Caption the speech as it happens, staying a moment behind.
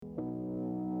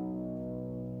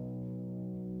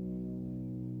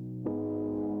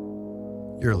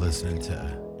You're listening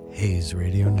to Hayes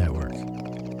Radio Network,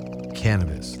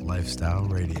 Cannabis Lifestyle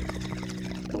Radio.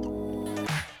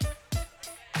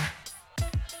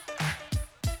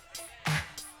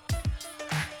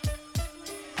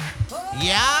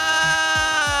 Yeah,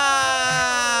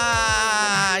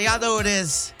 y'all know it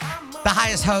is. The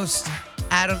highest host,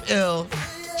 Adam Ill,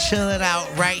 chilling out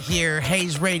right here,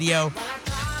 Hayes Radio.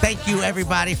 Thank you,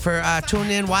 everybody, for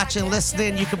tuning in, watching,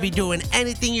 listening. You could be doing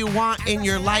anything you want in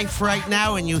your life right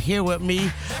now, and you're here with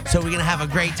me, so we're going to have a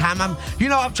great time. I'm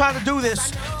trying to do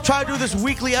this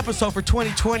weekly episode for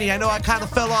 2020. I know I kind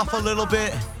of fell off a little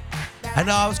bit. I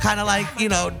know I was kind of like,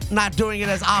 not doing it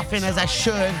as often as I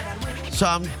should. So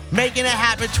I'm making it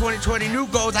happen. 2020 new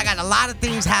goals. I got a lot of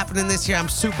things happening this year. I'm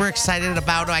super excited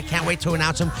about it. I can't wait to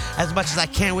announce them as much as I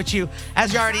can with you.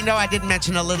 As you already know, I did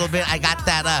mention a little bit. I got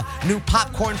that new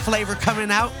popcorn flavor coming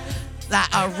out.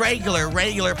 That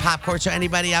regular popcorn, so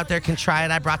anybody out there can try it.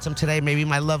 I brought some today. Maybe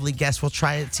my lovely guests will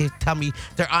try it. Tell me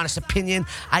their honest opinion.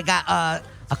 I got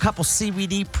a couple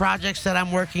CBD projects that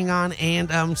I'm working on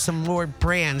and some more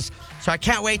brands. So I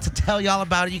can't wait to tell y'all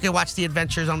about it. You can watch the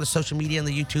adventures on the social media and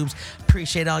the YouTubes.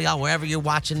 Appreciate all y'all wherever you're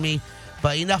watching me.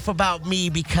 But enough about me,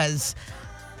 because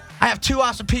I have two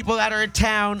awesome people that are in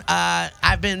town.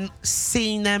 I've been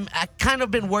seeing them. I've kind of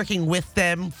been working with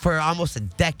them for almost a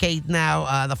decade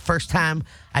now. The first time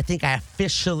I think I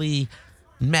officially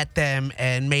met them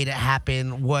and made it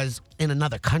happen was in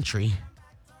another country.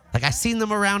 Like, I seen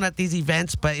them around at these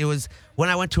events, but it was when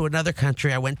I went to another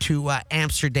country. I went to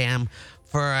Amsterdam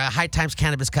for High Times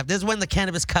Cannabis Cup. This is when the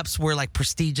Cannabis Cups were, like,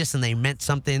 prestigious and they meant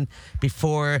something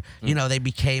before, they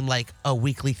became, like, a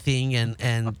weekly thing.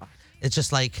 And it's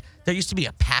just, like, there used to be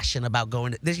a passion about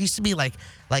going. There used to be, like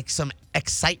some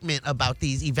excitement about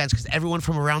these events, because everyone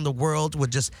from around the world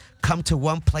would just come to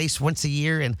one place once a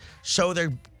year and show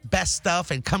their best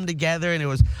stuff and come together, and it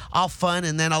was all fun.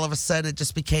 And then all of a sudden it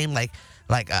just became, like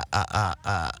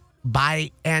a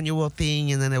biannual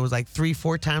thing, and then it was like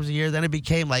 3-4 times a year. Then it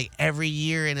became like every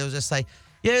year, and it was just like,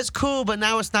 yeah, it's cool, but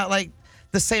now it's not like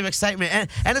the same excitement.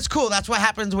 And it's cool. That's what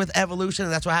happens with evolution,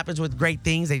 and that's what happens with great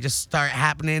things. They just start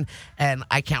happening, and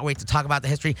I can't wait to talk about the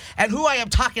history. And who I am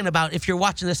talking about, if you're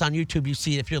watching this on YouTube, you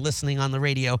see it. If you're listening on the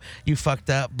radio, you fucked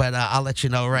up, but I'll let you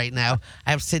know right now.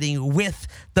 I'm sitting with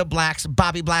the Blacks,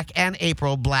 Bobby Black and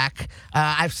April Black.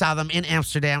 I saw them in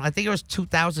Amsterdam. I think it was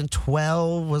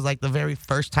 2012 was like the very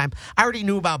first time. I already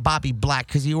knew about Bobby Black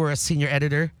because you were a senior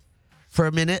editor for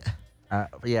a minute.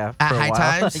 Yeah. At for a High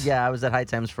while. Times? Yeah, I was at High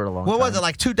Times for a long time. What was it,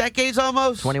 like 2 decades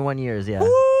almost? 21 years, yeah.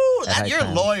 Woo! High You're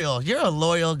Times. loyal. You're a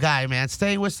loyal guy, man.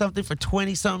 Staying with something for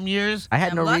 20-something years. I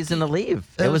had no reason to leave.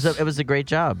 It was a great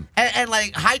job. And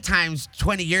like High Times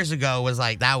 20 years ago was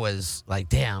like, that was like,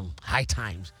 damn, High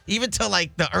Times. Even till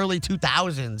like the early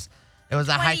 2000s, it was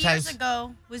a High 20 Times. years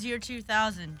ago was year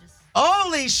 2000.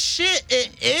 Holy shit,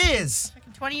 it is.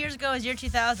 20 years ago is year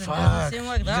 2000. Fuck, Doesn't seem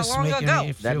like you're that just long making ago.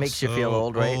 me That makes you feel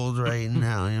old, right? Old right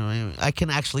now. I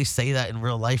can actually say that in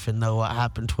real life and know what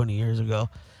happened 20 years ago.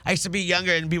 I used to be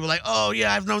younger and people were like, oh,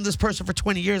 yeah, I've known this person for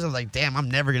 20 years. I was like, damn, I'm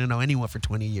never going to know anyone for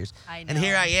 20 years. I know. And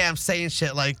here I am saying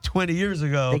shit like 20 years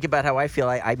ago. Think about how I feel.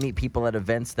 I meet people at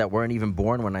events that weren't even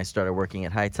born when I started working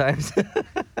at High Times.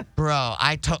 Bro,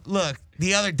 look,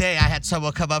 the other day I had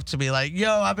someone come up to me like,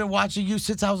 yo, I've been watching you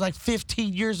since I was like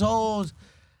 15 years old.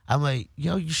 I'm like,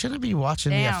 yo, you shouldn't be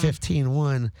watching me at 15,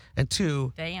 1, and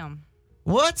 2. Damn.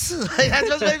 What? That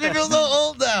just made me feel so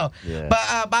old now. Yeah.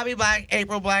 But Bobby Black,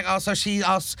 April Black,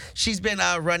 she's been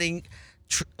running,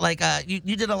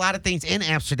 you did a lot of things in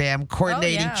Amsterdam,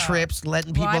 coordinating trips,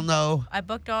 letting people know. I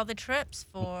booked all the trips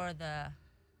for the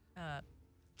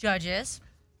judges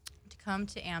to come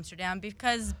to Amsterdam,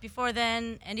 because before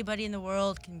then, anybody in the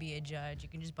world can be a judge. You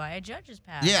can just buy a judge's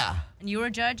pass. Yeah. And you were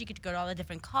a judge, you get to go to all the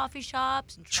different coffee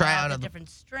shops and Try try out out the different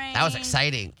strains. That was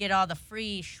exciting. Get all the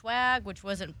free swag, which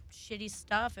wasn't shitty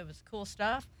stuff. It was cool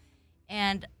stuff.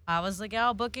 And I was the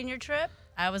gal booking your trip.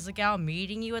 I was the gal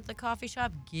meeting you at the coffee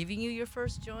shop, giving you your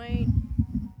first joint.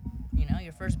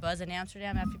 Your first buzz in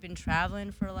Amsterdam after you've been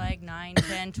traveling for like 9,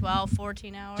 10, 12,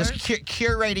 14 hours. Just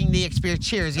curating the experience.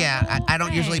 Cheers. Yeah, whole I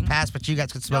don't usually thing. pass, but you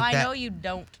guys can No, smoke that. I know you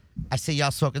don't. I see y'all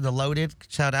smoking the Loaded.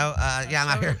 Shout out. Yeah, I'm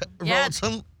out here rolling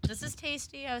some. This is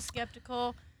tasty. I was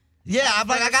skeptical. Yeah, I'm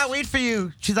like, I got weed for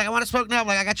you. She's like, I want to smoke now. I'm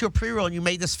like, I got you a pre-roll, and you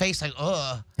made this face like,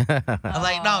 ugh. I'm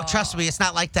like, no, trust me, it's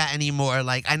not like that anymore.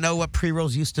 Like, I know what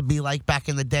pre-rolls used to be like back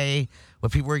in the day, when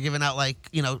people were giving out like,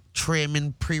 trim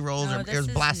and pre-rolls, No, or this it was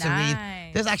is blasting nice.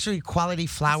 weed. There's actually quality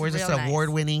flowers. It's real nice.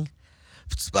 award-winning.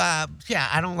 Yeah,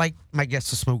 I don't like my guests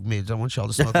to smoke mids. I want y'all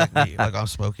to smoke like me, like I'm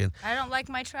smoking. I don't like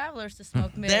my travelers to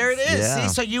smoke mids. There it is. Yeah.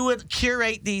 See, so you would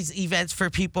curate these events for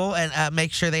people and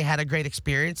make sure they had a great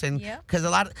experience, and Yep. because a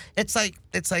lot of it's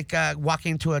like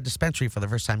walking into a dispensary for the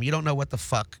first time. You don't know what the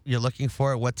fuck you're looking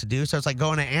for or what to do. So it's like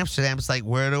going to Amsterdam. It's like,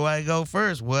 where do I go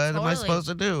first? What am I Totally. supposed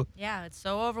to do? Yeah, it's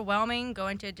so overwhelming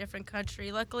going to a different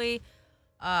country. Luckily,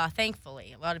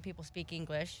 thankfully, a lot of people speak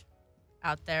English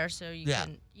out there, so Yeah.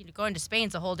 going to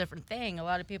Spain's a whole different thing. A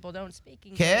lot of people don't speak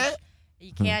English. Can?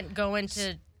 You can't go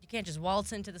into. You can't just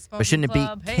waltz into the smoking shouldn't it be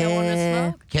club. Hey, I want to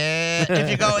can? smoke. Okay. If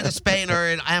you go into Spain or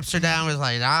in Amsterdam, it's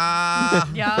like Yeah.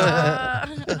 yeah.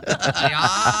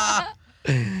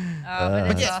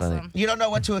 But it's that's funny. awesome. You don't know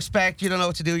what to expect. You don't know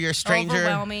what to do. You're a stranger,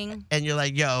 Overwhelming. and you're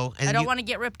like, yo. And I don't you- want to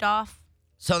get ripped off.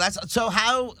 So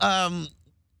how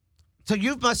so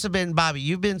you must have been Bobby.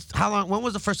 You've been how long? When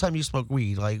was the first time you smoked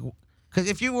weed? Like, because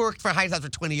if you worked for Heights for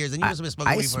 20 years, then you must have been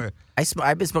smoking weed for.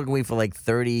 I've been smoking weed for like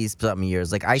 30-something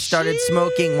years. Like I started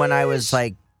smoking when I was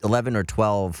like 11 or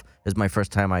 12 is my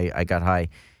first time I got high.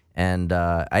 And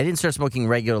I didn't start smoking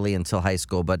regularly until high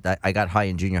school, but I got high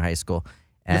in junior high school.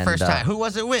 Your And, first time. Who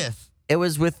was it with? It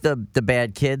was with the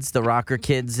bad kids, the rocker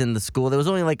kids in the school. There was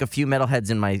only like a few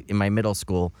metalheads in my middle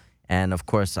school. And of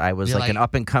course, I was You're like an like-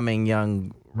 up and coming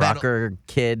young rocker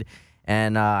kid.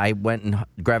 And I went and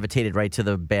gravitated right to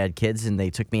the bad kids, and they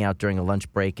took me out during a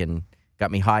lunch break and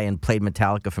got me high and played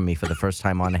Metallica for me for the first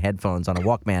time on the headphones on a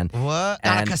Walkman. What? On a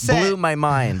And cassette? blew my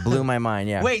mind.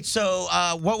 Yeah. Wait, so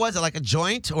what was it? Like a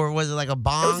joint or was it like a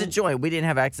bong? It was a joint. We didn't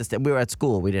have access to. We were at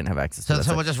school. We didn't have access So to. that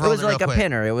someone stuff. just It rolled was it like real a quick.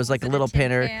 pinner. It was like Was a it little tin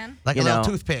pinner. can? like you a little know.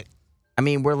 toothpick. I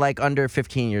mean, we're like under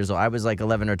 15 years old. I was like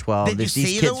 11 or 12. Did you These see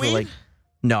the kids were weed? like,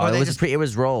 no, Or it they was just- it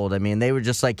was rolled. I mean, they were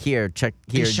just like, here, check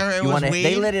here. sure it was wanna-"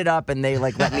 They weed? lit it up and they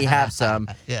like let me have some.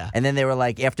 Yeah. And then they were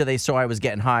like, after they saw I was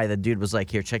getting high, the dude was like,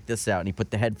 here, check this out, and he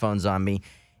put the headphones on me.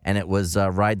 And it was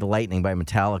 "Ride the Lightning" by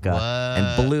Metallica,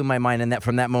 and blew my mind. And that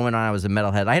from that moment on, I was a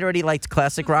metalhead. I had already liked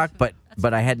classic rock, but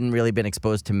I hadn't really been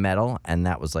exposed to metal, and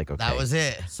that was like okay, That was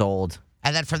it. sold.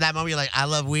 And then from that moment, you're like, I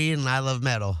love weed and I love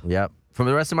metal. Yep. For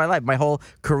the rest of my life, my whole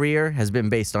career has been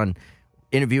based on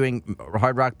interviewing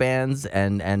hard rock bands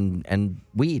and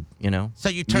weed. You know, So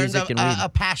you turned music and weed. a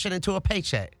passion into a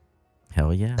paycheck.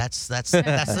 Hell yeah. That's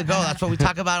the goal. That's what we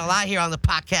talk about a lot here on the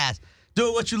podcast.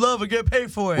 Do what you love and get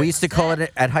paid for it. We used to call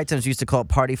it at High Times. We used to call it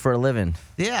party for a living.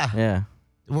 yeah. Yeah.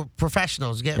 We're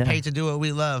professionals getting Yeah. paid to do what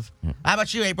we love. How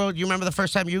about you, April? You remember the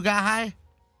first time you got high?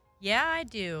 Yeah, I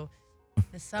do.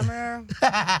 The summer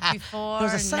before It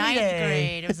was a sunny ninth day.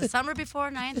 grade. It was the summer before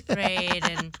ninth grade,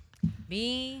 and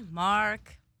me,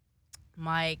 Mark,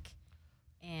 Mike,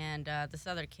 and this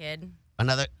other kid.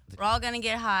 Another. We're all gonna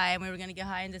get high, and we were gonna get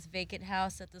high in this vacant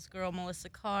house that this girl Melissa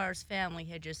Carr's family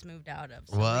had just moved out of.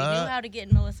 So we What? knew how to get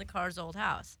in Melissa Carr's old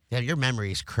house. Yeah, your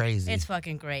memory is crazy. It's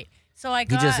fucking great. So I You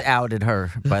got. just outed her,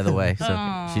 by the way. So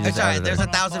Oh. she It's just all right. outed There's her.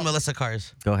 1,000 Melissa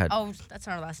cars. Go ahead. Oh, that's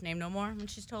not her last name no more, and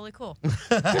she's totally cool.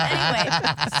 Anyway,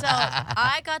 so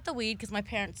I got the weed because my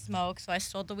parents smoke, so I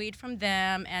stole the weed from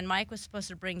them, and Mike was supposed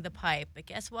to bring the pipe. But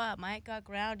guess what? Mike got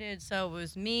grounded, so it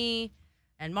was me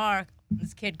and Mark,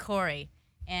 this kid Corey,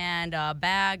 and a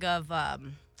bag of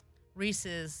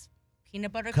Reese's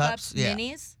peanut butter Cups, cups, yeah.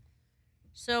 minis.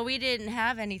 So we didn't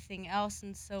have anything else,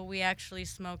 and so we actually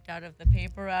smoked out of the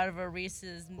paper out of a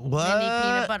Reese's mini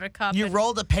peanut butter cup. You and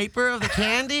rolled the paper of the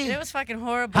candy? It was fucking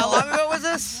horrible. How long ago was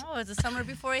this? No, it was the summer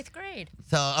before 8th grade.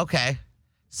 So, okay.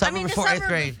 Summer before the 8th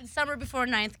grade. Summer before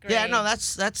 9th grade. Yeah, no,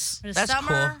 that's The cool.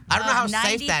 summer I don't know how of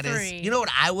safe that is. 93. You know what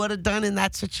I would have done in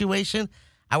that situation?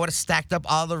 I would have stacked up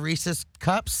all the Reese's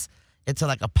cups into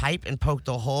like a pipe and poked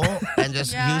a hole and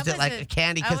just Yeah, used it like a wasn't-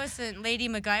 candy. I 'Cause wasn't Lady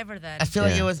MacGyver then. I feel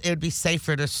like Yeah. it would be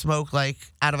safer to smoke like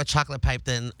out of a chocolate pipe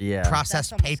than Yeah. processed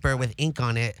That's almost paper with ink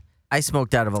on it. I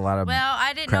smoked out of a lot of. Well,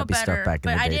 I didn't know crappy stuff better, back in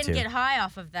but the I day, didn't too. get high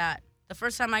off of that. The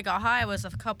first time I got high was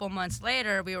a couple months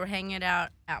later. We were hanging out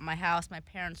at my house. My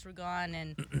parents were gone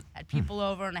and had people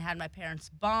over, and I had my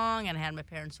parents' bong and I had my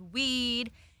parents'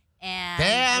 weed. And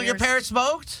Damn, we your were- parents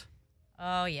smoked?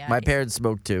 Oh yeah. My parents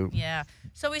smoked too. Yeah.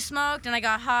 So we smoked and I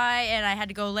got high and I had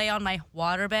to go lay on my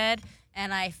waterbed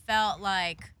and I felt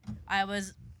like I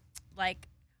was like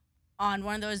on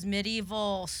one of those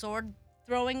medieval sword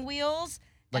throwing wheels.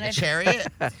 Like and a chariot?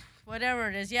 Whatever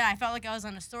it is. Yeah, I felt like I was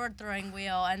on a sword throwing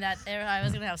wheel and that there I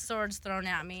was going to have swords thrown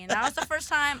at me. And that was the first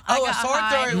time I Oh, a got sword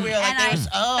high throwing wheel, like and there was-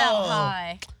 I felt oh.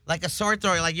 high. Like a sword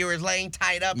thrower, like you were laying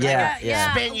tied up. Yeah, and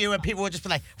yeah. spin you, and people would just be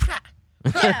like,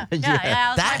 Yeah. I was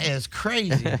that like- is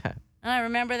crazy. And I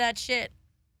remember that shit.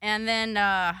 And then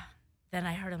I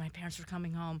heard that my parents were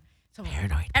coming home. So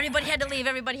everybody had to leave.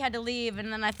 Everybody had to leave.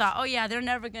 And then I thought, oh, yeah, they're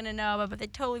never going to know. But they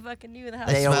totally fucking knew the house.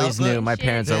 They smell always good. knew. My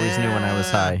parents always knew when I was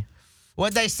high.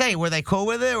 What'd they say? Were they cool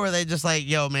with it, or were they just like,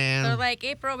 yo, man? They're like,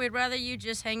 April, we'd rather you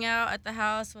just hang out at the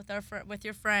house with with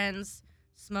your friends,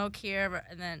 smoke here,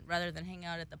 and then rather than hang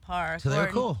out at the park. So they were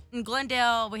Or cool. In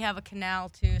Glendale, we have a canal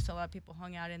too, so a lot of people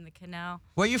hung out in the canal.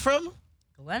 Where you from?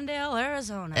 Glendale,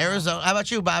 Arizona. Arizona. How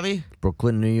about you, Bobby?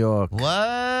 Brooklyn, New York. What?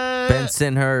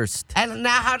 Bensonhurst. And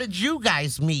now, how did you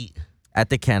guys meet? At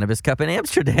the Cannabis Cup in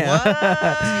Amsterdam. What?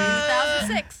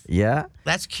 2006. Yeah.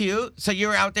 That's cute. So you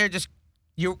were out there just.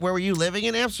 Where were you living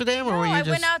in Amsterdam, or No, were you I just?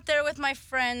 went out there with my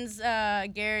friends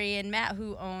Gary and Matt,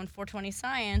 who own 420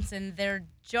 Science, and their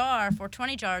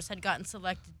 420 jars had gotten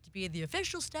selected to be the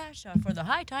official stash shop for the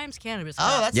High Times Cannabis Cup.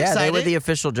 Oh, that's Yeah, exciting. they were the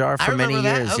official jar I for many remember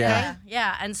that. years. Okay. Yeah.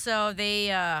 Yeah, and so they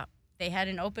had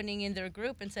an opening in their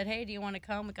group and said, hey, do you want to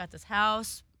come? We got this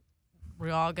house.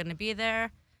 We're all going to be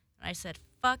there. And I said,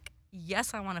 fuck,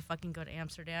 yes, I want to fucking go to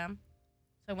Amsterdam.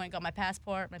 So I went and got my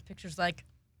passport. My picture's like,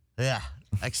 Yeah.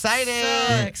 Excited.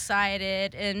 so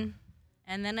excited. And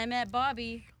then I met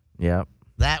Bobby. Yep.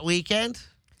 That weekend?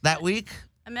 That week?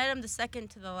 I met him the second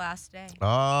to the last day.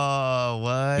 Oh,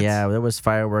 what? Yeah, there was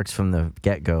fireworks from the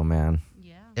get-go, man.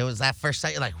 Yeah. It was that first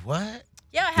night. You're like, what?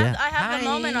 Yeah, I have Hi. the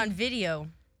moment on video.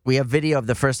 We have video of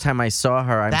the first time I saw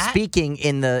her. I'm That- speaking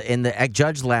in the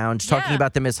judge lounge, talking Yeah.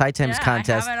 about the Miss High Times Yeah, I have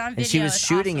contest, it on and she video. was It's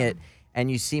shooting awesome. it. And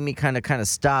you see me kind of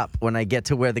stop when I get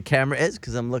to where the camera is,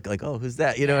 because I'm looking like, oh, who's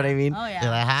that? You know what I mean? Oh, You're yeah.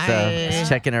 like, hi. So just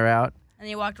checking her out. And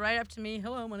he walked right up to me.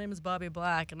 Hello, my name is Bobby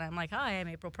Black. And I'm like, hi, I'm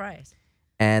April Price.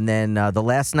 And then the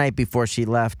last night before she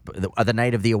left, the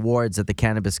night of the awards at the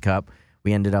Cannabis Cup,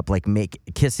 we ended up like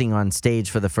kissing on stage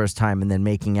for the first time, and then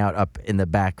making out up in the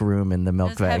back room in the milk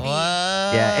was bag. heavy. What?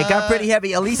 Yeah, it got pretty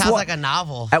heavy. Elise Sounds wa- like a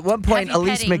novel. At one point, Heavy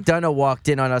Elise petting. McDonough walked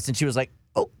in on us, and she was like,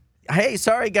 "Oh, hey,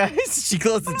 sorry guys." She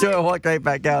closed the door and walked right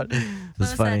back out. It was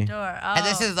Close funny. that door. Oh. And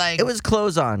this is like, It was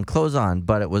clothes on,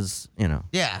 but it was,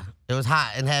 yeah, it was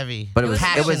hot and heavy. But it was-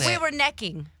 passionate. We were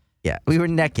necking. yeah, we were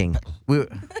necking.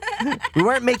 We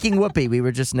weren't making whoopee. We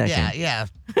were just necking. Yeah.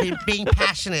 Being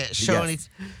passionate, showing Yes.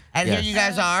 And Yes. here you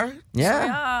guys are, Yeah,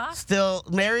 Yeah. still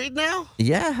married now?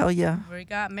 yeah, hell yeah. We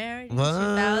got married in What?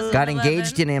 2011. Got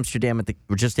engaged in Amsterdam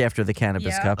just after the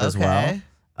Cannabis Yeah. Cup as well.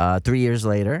 Okay. 3 years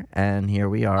later, and here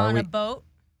we are. on We- a boat.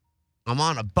 I'm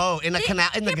on a boat in the canal,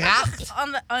 in the gracht.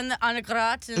 On a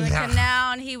grot in the Gracht.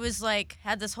 canal, and he was like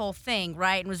had this whole thing,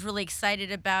 right, and was really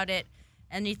excited about it.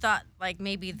 And he thought like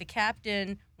maybe the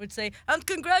captain would say, "And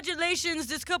congratulations,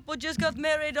 this couple just got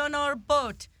married on our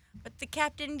boat." But the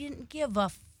captain didn't give a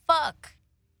fuck.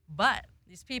 But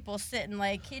these people sitting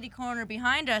like kitty corner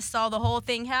behind us saw the whole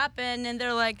thing happen, and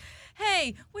they're like,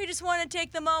 "Hey, we just want to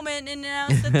take the moment and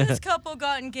announce that this couple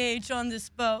got engaged on this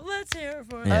boat. Let's hear it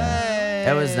for them." Yeah.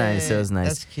 That was nice. It was nice.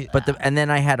 That's cute. But and then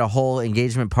I had a whole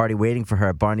engagement party waiting for her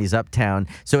at Barney's Uptown.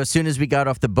 So as soon as we got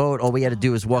off the boat, all we had to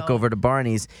do was walk over to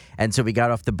Barney's. And so we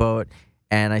got off the boat,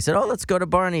 and I said, "Oh, let's go to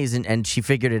Barney's." And she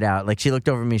figured it out. Like, she looked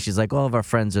over at me. She's like, "All of our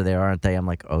friends are there, aren't they?" I'm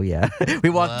like, "Oh, yeah." We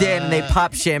walked in, and they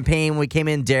popped champagne. We came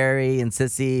in, Derry and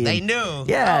Sissy. They and- knew.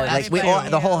 Yeah, Oh, like that's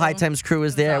cute. the whole High Times crew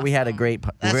was there. We had a great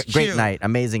That's great cute. night,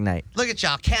 amazing night. Look at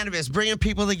y'all, cannabis, bringing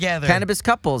people together. Cannabis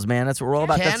couples, man. That's what we're all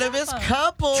about. That's Cannabis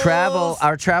couples.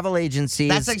 our travel agencies.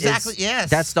 That's exactly- yes.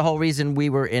 That's the whole reason we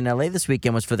were in LA this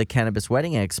weekend, was for the Cannabis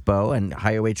Wedding Expo and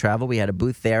Highway Travel. We had a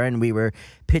booth there, and we were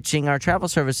pitching our travel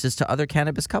services to other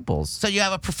cannabis couples. So you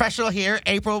have a professional here,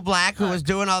 April Black, who was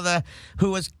doing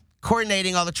who was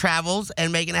coordinating all the travels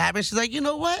and making it happen. She's like, you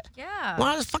know what? Yeah. Why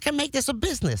not just fucking make this a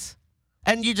business?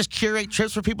 And you just curate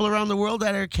trips for people around the world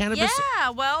that are cannabis. Yeah,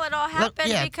 well, it all happened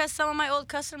yeah. because some of my old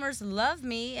customers love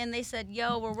me, and they said,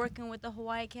 "Yo, we're working with the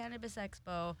Hawaii Cannabis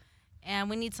Expo, and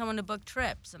we need someone to book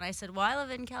trips." And I said, "Well, I live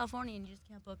in California, and you just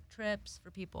can't book trips for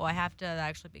people. I have to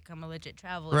actually become a legit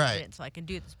travel Right. agent so I can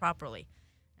do this properly."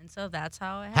 And so that's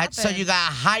how it Had- happened. So you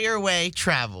got higher way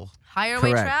travel. higher way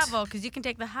Correct. travel, because you can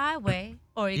take the highway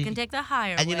or you can take the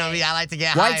higher And you know way. me, I like to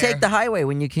get Why higher. take the highway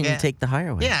when you can Yeah. take the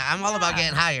higher way? Yeah, I'm all about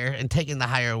getting higher and taking the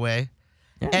higher way.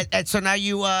 Yeah. And so now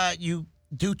you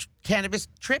do cannabis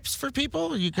trips for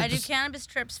people? You could I do just- cannabis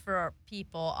trips for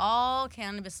people, all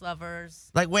cannabis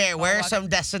lovers. Like where? Where are walk- some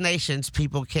destinations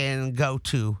people can go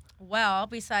to? Well,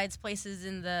 besides places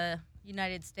in the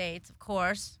United States, of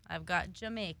course, I've got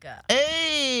Jamaica.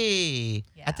 Hey,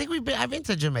 Yeah. I think I've been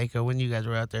to Jamaica when you guys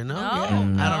were out there. No, No, yeah. I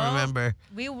no. don't remember.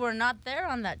 We were not there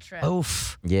on that trip.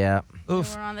 Oof, Yeah. oof.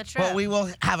 We were on the trip. Well, we will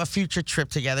have a future trip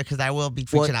together because I will be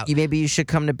reaching out. Maybe you should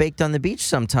come to Baked on the Beach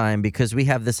sometime because we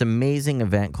have this amazing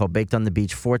event called Baked on the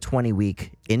Beach 420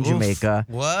 week in Jamaica.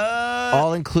 What?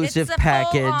 All inclusive it's a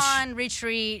package. full-on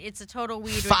retreat. It's a total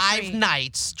weed 5 retreat.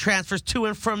 nights, transfers to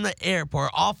and from the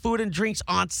airport, all food and drinks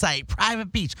on site,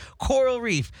 private beach, coral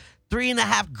reef,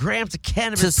 3.5 grams of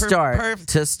cannabis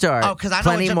To start. Oh, because I know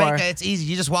Plenty in Jamaica more. it's easy.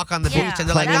 You just walk on the Yeah. beach and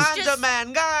they're like, Plenty- ganja Just-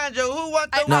 man, ganja, who want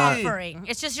the I'm weed? offering.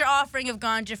 It's just your offering of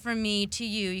ganja from me to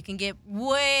you. You can get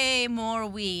way more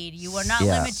weed. You are not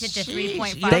Yeah. limited to Sheesh.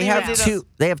 3.5 You They don't have even grams.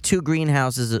 They have 2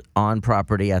 greenhouses on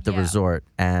property at the Yeah. resort,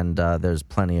 and there's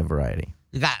plenty of variety.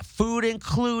 You got food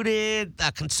included,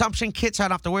 consumption kits. So I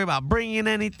don't have to worry about bringing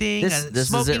anything. This a is it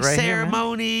smoking right here, man.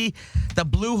 ceremony. The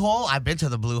Blue Hole. I've been to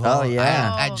the Blue Hole. Oh,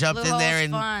 yeah. I Oh, jumped Blue in there, Hole's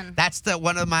and fun.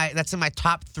 that's in my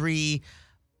top 3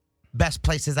 best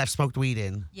places I've smoked weed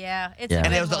in. Yeah, it's Yeah. a And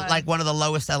good it was one. like one of the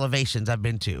lowest elevations I've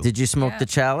been to. Did you smoke Yeah. the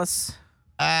chalice?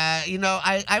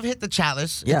 I've hit the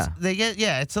chalice. Yeah.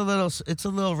 It's a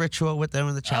little ritual with them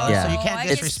in the chalice, Yeah. so you I can't get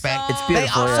disrespect. so It's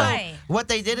beautiful, They also yeah. what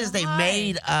they did is they Why?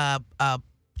 made a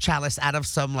chalice out of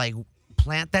some like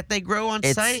plant that they grow on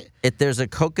site. There's a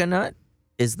coconut.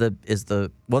 Is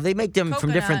the well they make them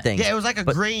from different Coconut. things. Yeah, it was like a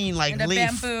But- green like And a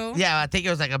leaf. bamboo. Yeah, I think it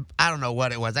was like I don't know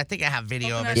what it was. I think I have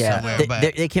video of it Coconut Yeah, somewhere. they,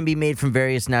 But they can be made from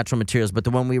various natural materials, but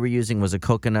the one we were using was a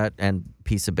coconut and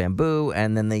piece of bamboo,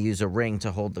 and then they use a ring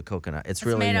to hold the coconut. It's It's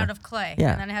really made out of clay.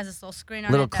 yeah. And then it has this little screen on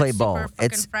Little it. clay that's ball. Super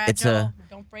It's- fragile. it's a-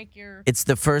 Don't break your. It's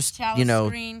the first, Chalice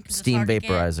screen, 'cause it's steam hard to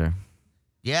get. vaporizer.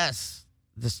 yes,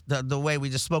 the way we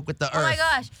just smoke with the earth. Oh my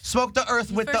gosh. Smoke the earth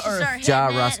with First the you earth. start Ja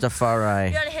hitting it. Rastafari.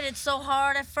 You gotta hit it so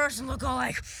hard at first and look all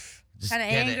like Just kind of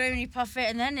get it. angry when you puff it,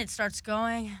 and then it starts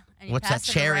going. And you Once pass that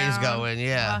it cherry is around. going,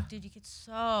 yeah. Oh, dude, you get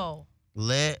so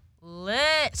Lit.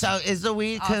 lit. So is the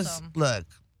weed? Because Awesome. look,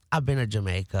 I've been to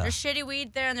Jamaica. There's shitty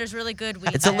weed there, and there's really good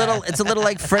weed. It's a there. little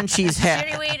like Frenchie's hat.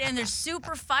 shitty weed, and there's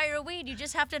super fire weed. You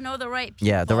just have to know the right people.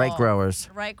 Yeah, the right growers.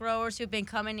 The right growers who've been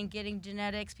coming and getting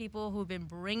genetics. People who've been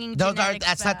bringing Those are genetics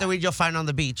that's not the back. weed you'll find on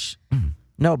the beach.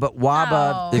 No, but Waba.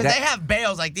 No. the Because guy- they have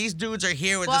bales. Like these dudes are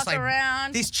here with Walk just like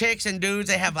around. these chicks and dudes.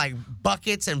 They have like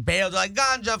buckets and bales. Like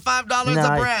ganja, $5 No,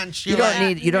 a branch. You You're don't like,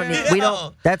 need. You don't need. We Yo,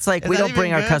 don't. That's like is we that don't bring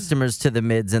even our good? customers to the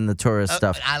mids and the tourist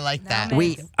stuff. I like that. No We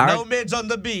mids. No mids on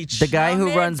the beach. the guy No who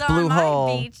mids runs on Blue my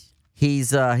Hole. beach.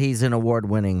 He's an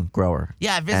award-winning grower.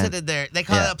 Yeah, I visited their. They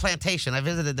call Yeah. it a plantation. I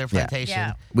visited their plantation.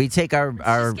 Yeah. We take our It's just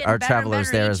getting better and travelers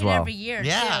better there each as and well. Every year,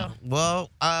 Yeah. too. Well,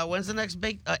 when's the next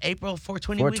big April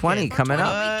 420 420 weekend? coming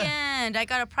up. 420 weekend. I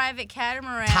got a private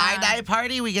catamaran. Tie dye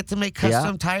party. We get to make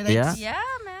custom tie dyes. Yeah. Yeah,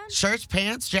 man. Shirts,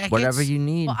 pants, jackets. Whatever you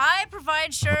need. Well, I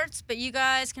provide shirts, but you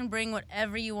guys can bring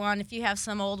whatever you want. If you have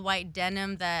some old white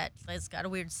denim that has got a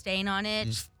weird stain on it,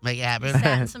 Just make it happen.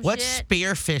 satin some What's shit.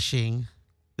 spear fishing?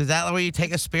 Is that where you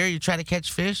take a spear, you try to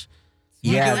catch fish?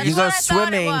 Yeah, That's you go what I thought it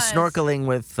swimming, was. snorkeling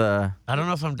with. I don't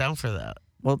know if I'm down for that.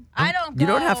 Well, I don't go. You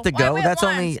don't have to Well, I go. went That's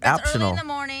once, only but it's optional. early in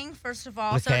the morning, first of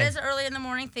all. So Okay. it is an early in the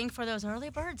morning thing for those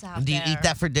early birds out And do you there. eat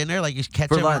that for dinner? Like you catch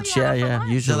For them? lunch, yeah, yeah, for yeah. lunch.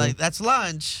 So Usually, like that's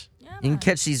lunch. Yeah, you can man.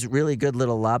 catch these really good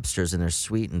little lobsters, and they're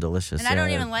sweet and delicious. And I don't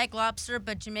yeah, even like lobster,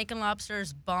 but Jamaican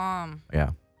lobsters bomb.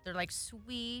 Yeah. They're like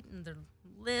sweet and they're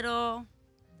little.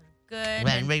 They're good.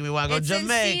 Man, and make me want to go it's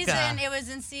Jamaica. in season. It was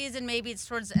in season. Maybe it's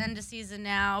towards the end of season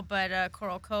now, but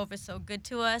Coral Cove is so good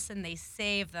to us, and they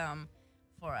save them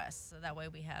for us. So that way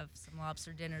we have some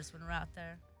lobster dinners when we're out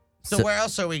there. So, So- where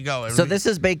else are we going? So this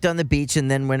is Baked on the Beach, and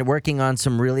then we're working on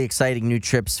some really exciting new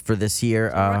trips for this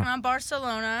year. We're working on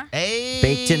Barcelona. Hey.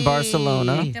 Baked in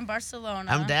Barcelona. In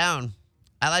Barcelona. I'm down.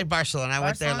 I like Barcelona. I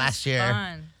went there Barcelona's last year.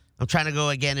 Fun. I'm trying to go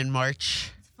again in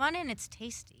March. It's fun and it's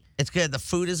tasty. It's good. The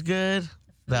food is good. The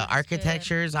The food is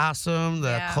architecture is awesome. The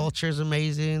Yeah. culture is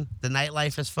amazing. The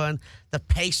nightlife is fun. The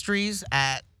pastries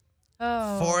at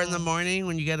Oh. 4 in the morning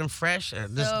when you get them fresh are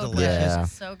just So delicious. Yeah. good.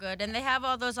 So good. And they have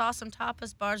all those awesome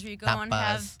tapas bars where you go and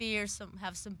have Tapas. beer,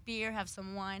 have some beer, have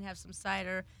some wine, have some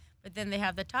cider. But then they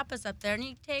have the tapas up there, and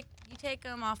you take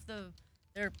them off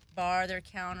their bar, their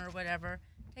counter, whatever.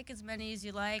 Take as many as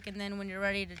you like, and then when you're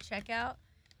ready to check out,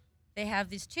 they have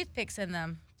these toothpicks in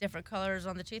them, different colors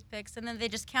on the toothpicks, and then they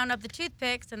just count up the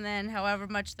toothpicks, and then however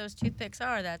much those toothpicks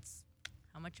are, that's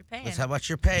how much you're paying. That's how much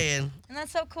you're paying. And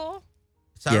that's so cool.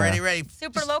 It's already ready.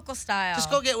 Super local style.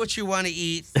 Just go get what you want to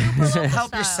eat. local Help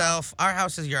style. yourself. Our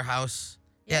house is your house.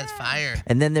 Yeah, it's Yeah. fire.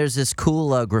 And then there's this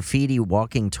cool graffiti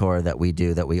walking tour that we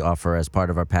do that we offer as part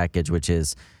of our package, which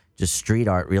is just street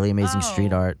art, really amazing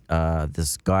street Oh. art.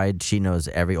 This guide, she knows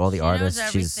all the She knows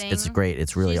artists. It's everything. great.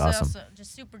 It's really She's awesome. also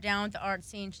just super down with the art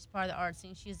scene. She's part of the art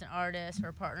scene. She's an artist.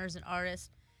 Her partner's an artist.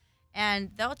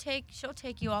 And she'll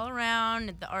take you all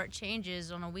around. The art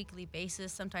changes on a weekly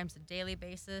basis, sometimes a daily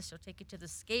basis. She'll take you to the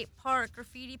skate park,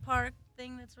 graffiti park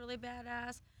thing that's really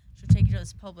badass. She'll take you to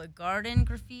this public garden,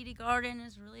 graffiti garden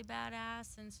is really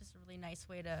badass. And it's just a really nice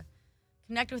way to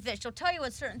connect with it. She'll tell you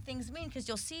what certain things mean because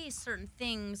you'll see certain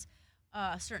things,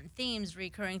 certain themes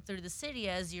recurring through the city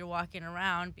as you're walking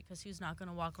around, because who's not going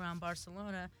to walk around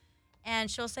Barcelona?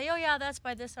 And she'll say, oh, yeah, that's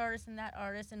by this artist and that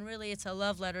artist. And really, it's a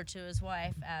love letter to his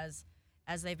wife as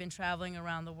they've been traveling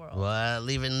around the world.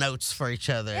 Leaving notes for each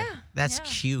other. Yeah, That's yeah.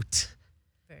 cute.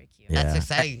 Very cute. Yeah. That's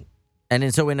exciting. And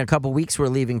then, so in a couple weeks, we're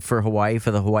leaving for Hawaii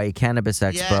for the Hawaii Cannabis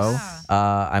Expo. Yes.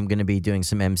 I'm going to be doing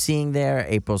some emceeing there.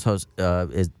 April's host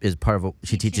is part of.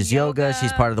 She Teaching teaches yoga. She's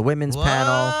yoga. part of the women's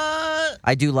panel. What?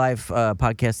 I do live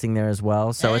podcasting there as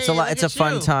well. So it's a Hey, lot. look It's a at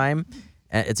fun you. time.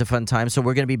 It's a fun time. So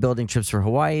we're going to be building trips for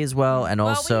Hawaii as well, and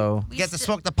Well, also. we Get to sti-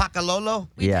 smoke the Pakalolo?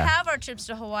 We Yeah. have our trips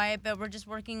to Hawaii, but we're just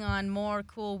working on more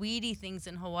cool weedy things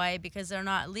in Hawaii because they're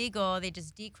not legal. They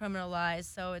just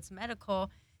decriminalize, so it's medical.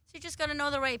 So you just got to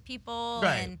know the right people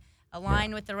Right. and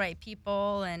align with the right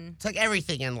people. And It's like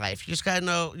everything in life. You just gotta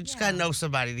know. You just gotta know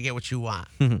somebody to get what you want.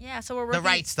 yeah, so we're working, The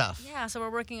right stuff. Yeah, so we're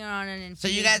working on an So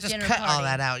you infused guys just dinner cut all party.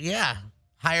 that out. Yeah.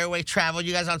 Higher Way Travel.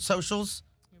 You guys on socials?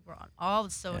 We're on all the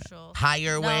socials.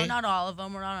 Higher No, Way. not all of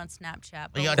them. We're not on Snapchat. Are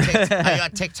But you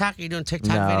on TikTok? Are you doing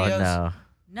TikTok No, videos? no.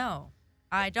 no,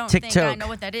 I don't think I TikTok. know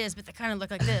what that is, but they kind of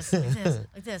look like this, like this,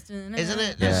 like this. Isn't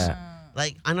it? Yeah.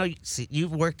 Like I know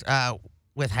you've worked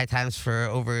with High Times for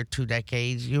over 2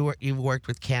 decades. You've worked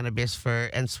with cannabis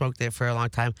and smoked it for a long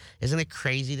time. Isn't it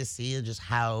crazy to see just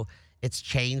how it's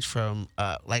changed from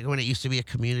like when it used to be a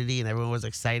community and everyone was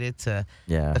excited to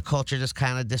Yeah. the culture just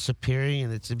kind of disappearing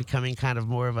and it's becoming kind of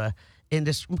more of a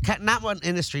industry, not one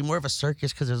industry, more of a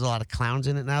circus because there's a lot of clowns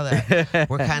in it now that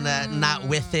we're kind of not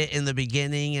with it in the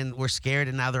beginning and we're scared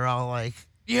and now they're all like,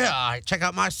 yeah, check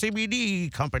out my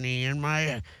CBD company and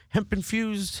my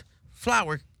hemp-infused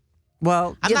flower.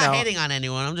 Well, I'm you not know, hating on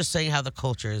anyone. I'm just saying how the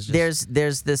culture is. Just,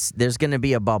 there's going to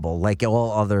be a bubble like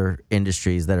all other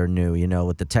industries that are new,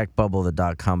 with the tech bubble,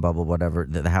 the .com bubble, whatever,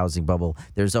 the housing bubble.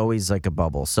 There's always like a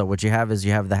bubble. So what you have is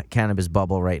you have the cannabis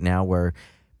bubble right now where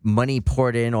money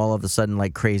poured in all of a sudden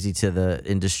like crazy to the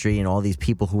industry and all these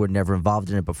people who were never involved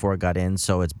in it before it got in.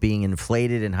 So it's being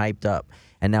inflated and hyped up.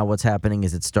 And now what's happening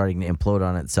is it's starting to implode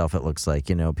on itself, it looks like.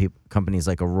 Companies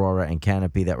like Aurora and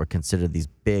Canopy that were considered these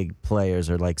big players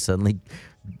are like suddenly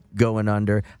going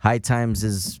under. High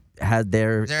Times had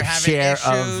their They're having share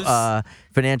issues. of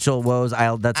financial woes.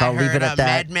 I'll leave it at that.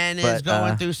 Mad Men is But,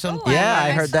 going through some Oh, Yeah, I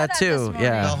I heard saw that that too. this morning.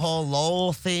 Yeah. The whole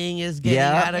Lowell thing is getting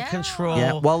Yeah. out of Yeah. control.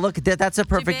 Yeah. Well, look, that's a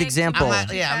perfect big, too example. I'm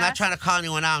big. not, I'm not Fast. trying to call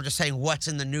anyone out. I'm just saying what's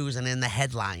in the news and in the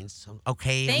headlines.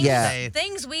 Okay. I'm Things, Yeah. saying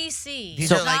things we see. These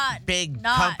So- are like Not- big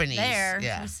not companies. There.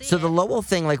 Yeah. We see So the it. Lowell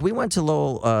thing, like we went to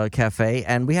Lowell Cafe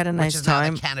and we had a Which nice is now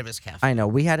time. the Cannabis Cafe. I know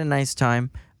we had a nice time,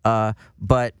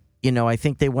 but I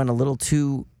think they went a little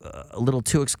too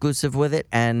exclusive with it,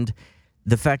 and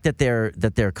the fact that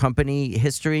their company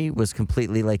history was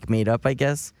completely like made up, I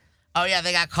guess. Oh yeah,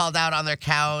 they got called out on their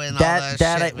cow and all the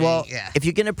shit. Yeah. If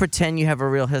you're gonna pretend you have a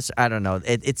real history, I don't know.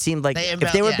 It seemed like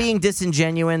if they were yeah. being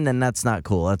disingenuine, then that's not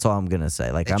cool. That's all I'm gonna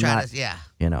say. Like They I'm try not. to- yeah.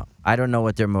 I don't know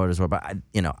what their motives were, but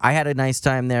I had a nice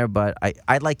time there. But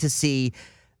I'd like to see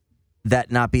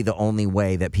that not be the only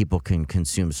way that people can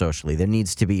consume socially. There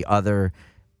needs to be other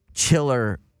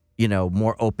chiller,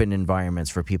 more open environments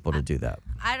for people to do that.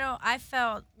 I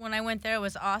felt when I went there it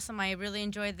was awesome. I really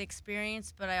enjoyed the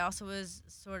experience, but I also was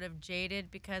sort of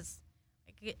jaded because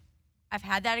I've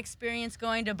had that experience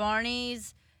going to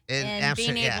Barney's In and being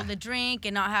Amsterdam, able to drink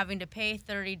and not having to pay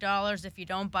 $30 if you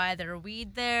don't buy their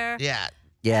weed there. Yeah.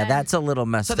 Yeah, And- that's a little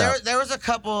messed So up. there was a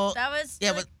couple. That was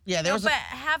Yeah, like, but yeah, there was. but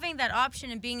having that option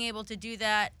and being able to do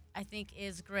that, I think,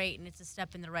 is great, and it's a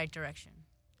step in the right direction.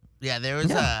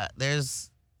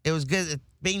 It was good.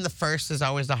 Being the first is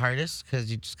always the hardest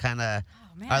because you just kind of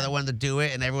Oh man. are the one to do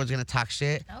it, and everyone's gonna talk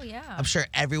shit. Oh yeah. I'm sure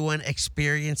everyone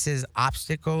experiences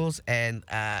obstacles and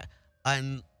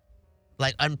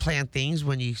unplanned things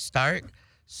when you start.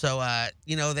 So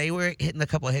they were hitting a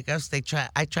couple of hiccups.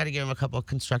 I try to give them a couple of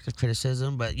constructive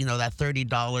criticism, but that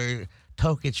 $30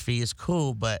 tokage fee is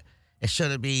cool, but it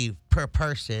shouldn't be per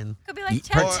person. Could be like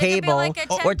Per 10, it could be table like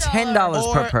a or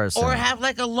 $10 per person. Or have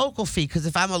like a local fee, because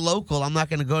if I'm a local, I'm not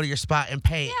going to go to your spot and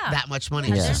pay Yeah. that much money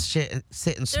Yeah. to Yeah. just sit and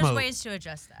There's smoke. ways to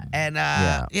adjust that. And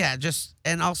Yeah. just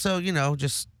and also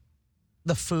just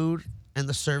the food. and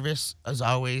the service is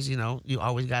always, you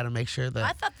always got to make sure the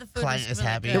I thought the food client was is really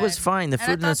happy. good. It was fine. The And I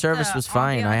food and the thought service was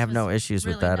fine. I ambiance have no was issues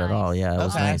with really that at all. nice. Yeah, it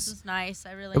was Okay. nice. It was nice.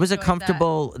 I really It was a enjoyed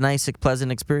comfortable, nice,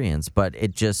 pleasant experience, but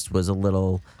it just was a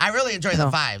little. I really enjoyed No.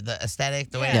 the vibe, the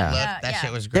aesthetic, the way Yeah. it looked. Yeah, That yeah.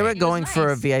 shit was They great. were was going for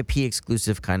a nice. VIP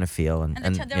exclusive kind of feel, and,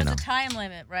 And there you was know. a time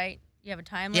limit, right? You have a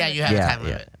time limit. Yeah, you have Yeah, a time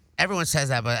yeah. limit. Everyone says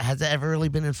that, but has it ever really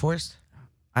been enforced?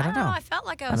 I don't know. I felt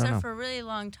like I was don't there know. for a really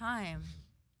long time,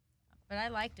 but I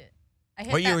liked it. I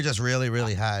hit Or you that- were just really,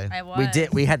 really high? I was.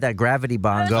 We had that gravity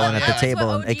bomb going at the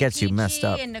table, and it gets you messed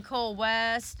up. And Nicole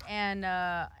West and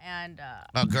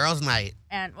Oh, girls' night.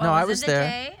 well, No, it I was in the there.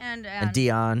 day and And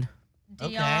Dion.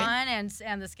 Dion Okay.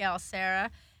 and this gal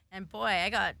Sarah. And boy, I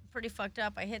got pretty fucked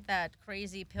up. I hit that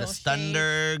crazy pill The shade.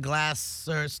 Stunder glass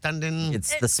or Stundin.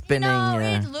 It's the spinning.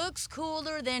 It looks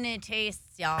cooler than it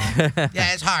tastes, y'all.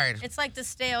 Yeah, it's hard. It's like the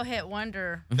stale hit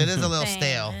wonder. It is a little thing.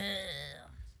 stale. Ugh.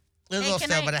 It's a Hey, little can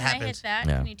stale, I, but it can I happens. hit that?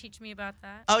 Yeah. Can you teach me about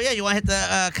that? Oh, yeah, you want to hit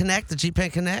the Connect, the G-Pen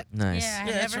Connect? Nice. Yeah, I've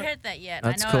Yeah, that's never right. hit that yet.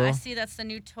 That's I know. I cool. see that's the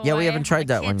new toy. Yeah, we haven't tried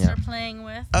the that one kids yet. Are playing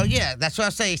with. Oh, yeah, that's what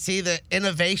I'm saying. See, the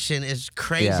innovation is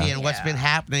crazy Yeah. and what's been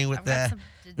happening with I've got the... some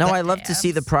No, I love to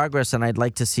see the dabs. progress, and I'd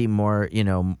like to see more,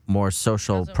 more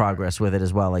social How's it progress with it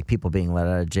as well, like people being let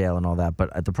out of jail and all that.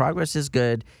 But the progress is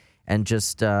good, and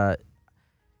just, there's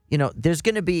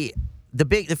going to be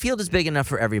the field is big enough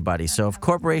for everybody. So if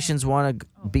corporations want to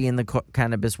be in the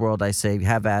cannabis world, I say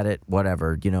have at it,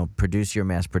 whatever. Produce your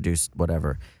mass-produced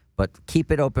whatever, but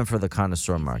keep it open for the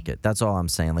connoisseur market. That's all I'm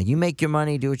saying. Like you make your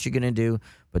money, do what you're going to do,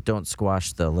 but don't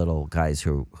squash the little guys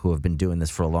who have been doing this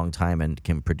for a long time and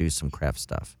can produce some craft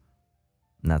stuff.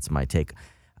 And that's my take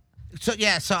So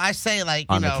I say, like,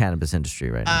 on the cannabis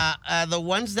industry right now. the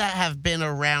ones that have been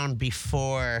around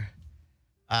before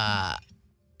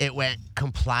it went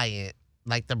compliant,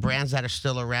 like the brands that are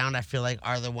still around, I feel like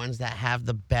are the ones that have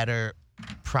the better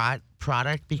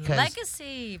product because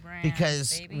legacy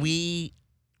brand. we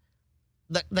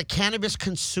the cannabis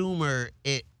consumer,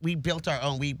 we built our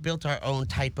own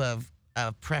type of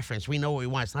preference. We know what we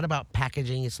want. It's not about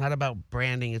packaging. It's not about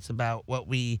branding. It's about what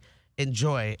we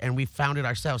enjoy, and we found it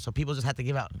ourselves. So people just have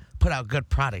to put out good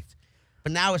product.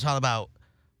 But now it's all about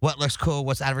what looks cool,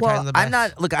 what's advertising the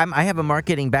best. I have a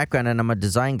marketing background and I'm a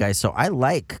design guy, so I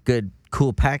like good,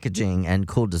 cool packaging and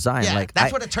cool design. Yeah, like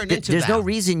that's what it turned into There's no now.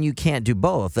 reason you can't do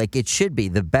both. Like it should be.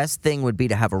 The best thing would be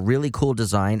to have a really cool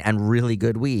design and really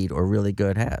good weed or really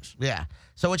good hash. Yeah.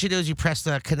 So what you do is you press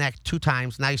the connect 2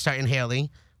 times. Now you start inhaling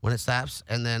when it stops,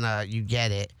 and then you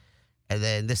get it. And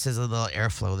then this is a little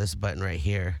airflow, this button right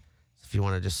here. If you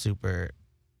want to just if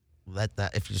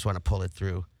you just want to pull it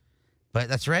through. But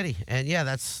that's ready. And yeah,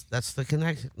 that's the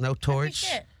connect. No torch.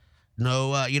 shit.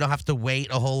 No, you don't have to wait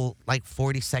a whole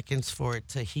 40 seconds for it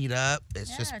to heat up.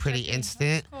 It's Yeah, just pretty tricky.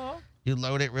 instant. That's cool. You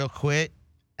load it real quick,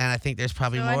 and I think there's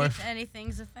probably So more.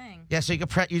 anything's a thing. Yeah, so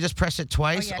you just press it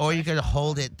twice, yeah, or you twice. could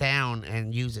hold it down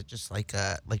and use it just like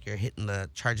you're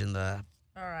charging the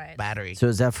All right. battery. So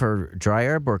is that for dry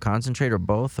herb or concentrate or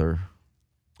both or?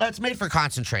 It's made for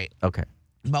concentrate Okay.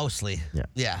 mostly. Yeah.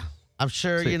 Yeah, I'm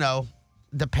sure Sweet.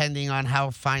 depending on how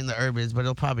fine the herb is, but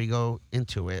it'll probably go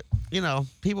into it.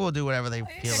 People will do whatever they You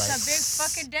feel get like. some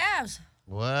big fucking dabs.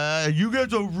 What? You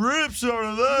get some rips out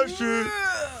of that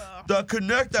shit. That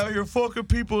connect out here fucking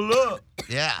people up.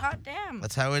 Yeah. Hot damn.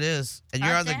 That's how it is. And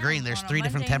you're Hot on the damn green. There's on a 3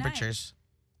 different Monday night. temperatures.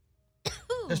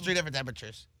 There's 3 different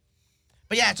temperatures.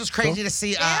 But yeah, it's just crazy to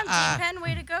see Damn, G-Pen,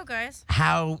 way to go, guys.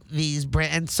 how these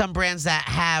brands, and some brands that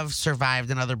have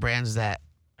survived and other brands that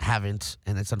haven't,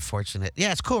 and it's unfortunate.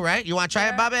 Yeah, it's cool, right? You want to try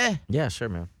it, Bobby? Yeah, sure,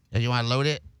 man. And you want to load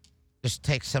it? Just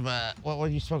take some, what were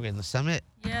you smoking? The Summit?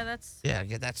 Yeah, that's Yeah,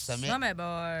 get that Summit. Summit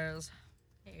Boys.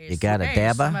 You got a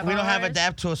dabba? We don't have a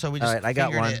dab tool, so we All just right, I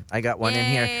got fingered one. it. I got one in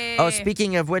here. Oh, Yay.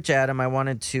 speaking of which, Adam, I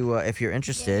wanted to, if you're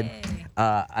interested, Yay.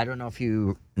 I don't know if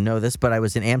you know this, but I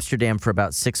was in Amsterdam for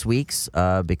about 6 weeks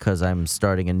because I'm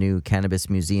starting a new cannabis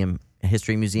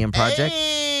history museum project.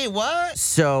 Hey, what?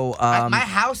 So, My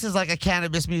house is like a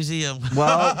cannabis museum.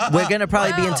 well, we're going to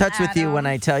probably be in Well, touch with you when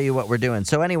Adam. I tell you what we're doing.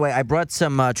 So anyway, I brought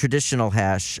some traditional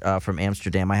hash from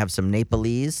Amsterdam. I have some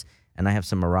Nepalese and I have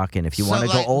some Moroccan. If you want to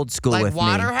go old school like with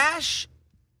water me. hash?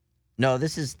 No,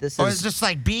 this is Or it's just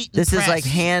like beaten, this is like pressed?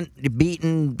 hand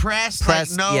beaten Pressed,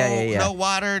 pressed, like yeah. no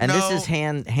water, and no... this is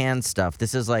hand stuff.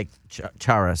 This is like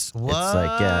charas. What? It's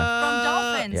like From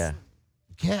Dolphins. yeah.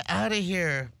 Get out of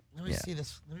here. Let me Yeah. see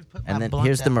this. Let me put my And then blunt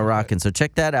here's the down real quick. Moroccan. So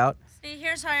check that out. See,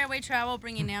 here's Higher Way Travel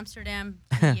bringing Amsterdam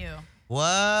to you. What?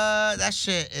 That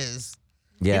shit is...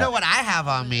 Yeah. You know what I have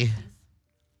on me?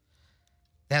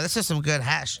 Yeah, this is some good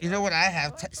hash. You know what I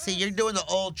have? See, you're doing the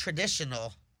old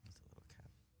traditional.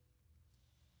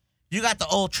 You got the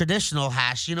old traditional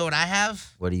hash. You know what I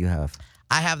have? What do you have?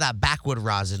 I have that backwood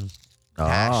rosin Oh.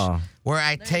 hash where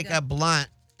I you take go. a blunt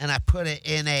and I put it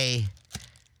in a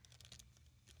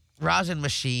rosin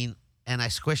machine and I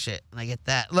squish it and I get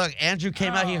that. Look, Andrew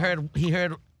came out. He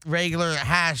heard regular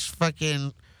hash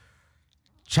fucking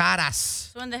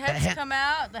charas. So when the heads come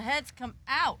out, the heads come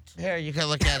out. Here, you can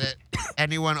look at it.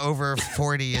 Anyone over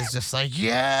 40 is just like,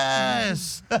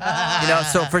 yes. You know,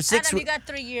 so for 6 Adam, you weeks. got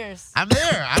 3 years. I'm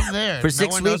there. For No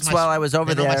 6 one knows weeks my- while I was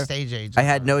over they know my there, stage age. I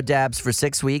had no dabs for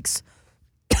 6 weeks.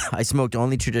 I smoked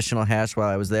only traditional hash while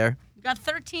I was there. You got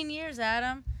 13 years,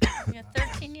 Adam. You got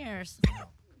 13 years.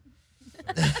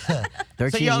 13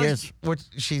 So you always, years.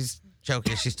 she's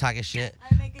joking. She's talking shit.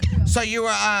 I make a joke. So you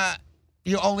were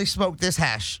you only smoked this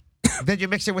hash. Did you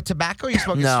mix it with tobacco? Or you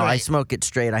smoke it No, straight? I smoke it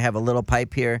straight. I have a little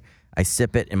pipe here. I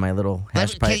sip it in my little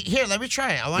hash pipe. Here, let me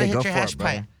try it. I want to Yeah, hit go your for hash it,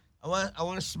 brother. pipe. I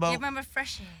want to smoke. Give him a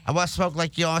freshie. I want to smoke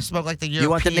like you. I want to smoke like the Europeans. You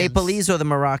want the Nepalese or the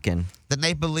Moroccan? The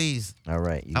Nepalese. All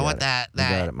right. You I got want it. that You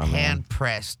got it, my man. hand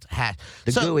pressed hash.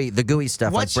 The gooey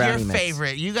stuff What's like your brownie mix.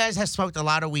 favorite? You guys have smoked a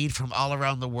lot of weed from all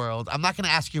around the world. I'm not going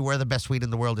to ask you where the best weed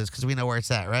in the world is because we know where it's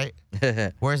at, right?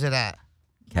 Where's it at?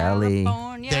 Cali.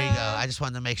 California. There you go. I just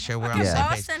wanted to make sure we're on Okay, the same page.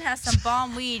 Boston has some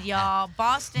bomb weed, y'all.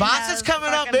 Boston's Boston's coming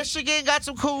up. fucking- Michigan got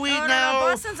some cool weed No, now.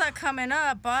 Boston's not coming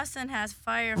up. Boston has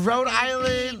fire. Rhode fucking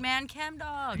Island. weed, man, Chem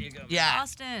Dog. Yeah.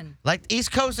 Boston. Like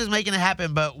East Coast is making it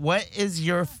happen, but what is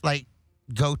your like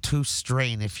go-to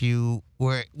strain if you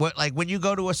were when you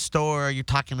go to a store or you're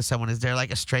talking to someone? Is there like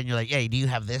a strain you're like, hey, do you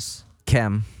have this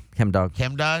Chem dog.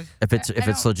 Chem Dog? If it's I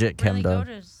don't legit Chem really dog.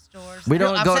 Go to stores. We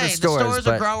don't I'm go saying, to stores, the stores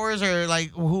or but growers or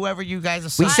like whoever you guys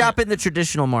we assign. shop in the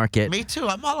traditional market. Me too.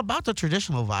 I'm all about the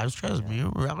traditional vibes. Trust me.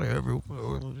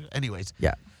 Anyways,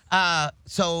 Yeah.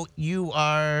 so you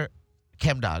are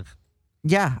Chem Dog.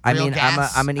 Yeah, I Real mean,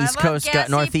 gas. I'm an I East love Coast guy,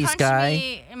 gassy, Northeast punch guy.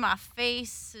 Me in my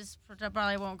face is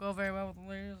probably won't go very well with the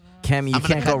ladies. Chem, you I'm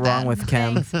gonna can't go cut wrong that. with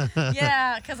Chem.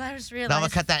 Yeah, because I just Now I'm realized. gonna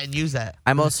cut that and use that.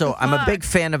 I'm a big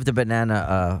Fuck. fan of the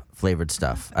banana flavored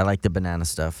stuff. I like the banana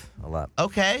stuff a lot.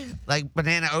 Okay, like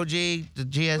banana OG, the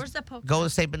GS Where's the polka? Golden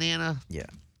State Banana. Yeah.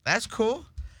 That's cool.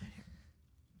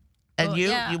 And Well, you,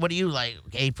 yeah. what do you like,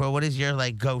 April? What is your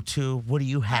like go-to? What do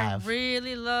you have? I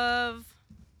really love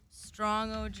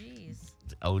strong OGs.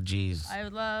 Oh, geez. I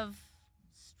love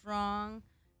strong,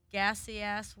 gassy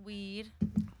ass weed.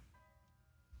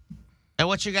 And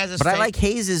what's your guys' But I like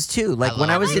hazes too. Like when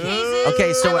I love was I like in, hazes.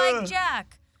 okay, so I like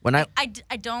Jack. when I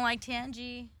I don't like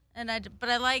Tangy, but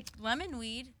I like lemon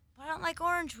weed. But I don't like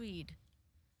orange weed.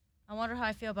 I wonder how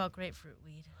I feel about grapefruit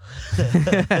weed.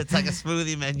 It's like a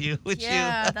smoothie menu with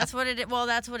Yeah, you. that's what it. Well,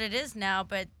 that's what it is now.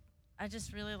 But I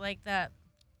just really like that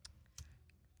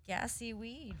gassy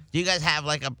weed. Do you guys have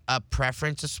like a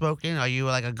preference of smoking? Are you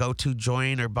like a go-to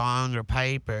joint or bong or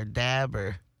pipe or dab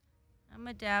or? I'm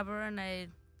a dabber and I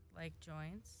like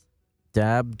joints.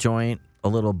 dab joint, a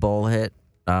little bowl hit.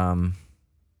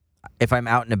 If I'm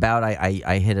out and about,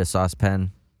 I hit a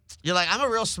saucepan. You're like, I'm a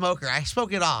real smoker. I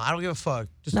smoke it all. I don't give a fuck.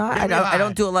 Just No, give I me don't. a I high.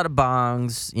 don't do a lot of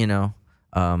bongs. You know,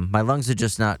 my lungs are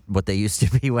just not what they used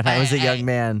to be when I was a young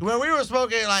man. When we were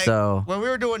smoking, like So- when we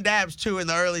were doing dabs too in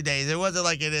the early days, it wasn't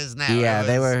like it is now. Yeah,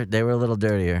 It they were a little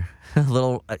dirtier, a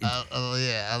little.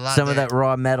 yeah, a lot. Some of there. that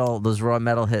raw metal, those raw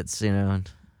metal hits, you know.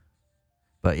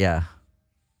 But yeah,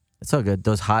 it's all good.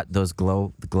 Those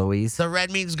glowies, The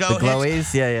red means go. the hits.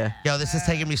 glowies. Yeah. Yo, this is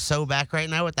taking me so back right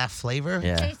now with that flavor.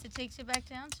 Yeah. Taste it takes you back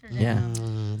to Amsterdam.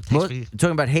 Yeah. Takes Mo- me-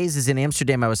 talking about hazes in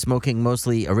Amsterdam, I was smoking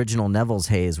mostly original Neville's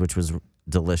haze, which was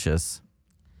delicious.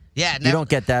 Yeah, You don't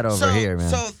get that over here, man.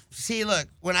 So, see, look,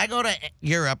 when I go to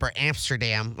Europe or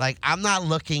Amsterdam, like, I'm not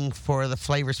looking for the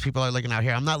flavors people are looking out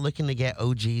here. I'm not looking to get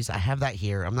OGs. I have that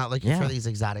here. I'm not looking Yeah. for these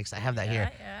exotics. I have that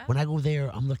here. Yeah. When I go there,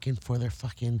 I'm looking for their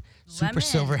fucking super Lemons.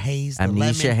 silver haze, the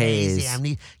Amnesia lemon haze.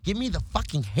 Yeah, give me the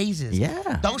fucking hazes.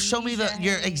 Yeah. Don't show me Amnesia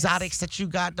your haze. exotics that you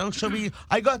got. Don't show me.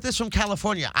 I got this from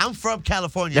California. I'm from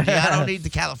California. G. I don't need the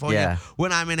California Yeah.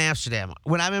 when I'm in Amsterdam.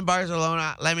 When I'm in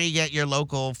Barcelona, let me get your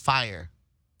local fire.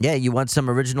 Yeah, you want some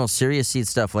original Serious Seed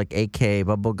stuff like AK,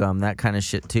 Bubblegum, that kind of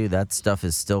shit too. That stuff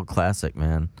is still classic,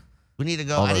 man. We need to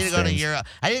go. All I need those to go to things. Europe.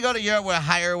 I need to go to Europe with a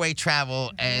higher way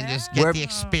travel and just get We're- the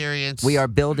experience. We are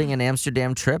building an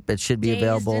Amsterdam trip. It should be Dazed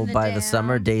available in the by the Dam.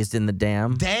 summer. Dazed in the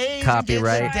Dam. Dazed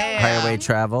Copyright, in the Dam. Highway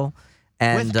Travel.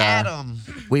 And with Adam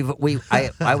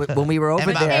when we were over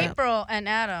And Bobby. there, April and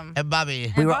Adam. and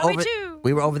Bobby. we And were Bobby over too.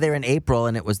 we were over there in April,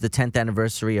 and it was the 10th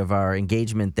anniversary of our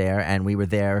engagement there, and we were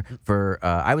there for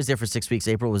I was there for 6 weeks.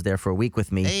 April was there for a week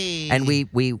with me, Hey. and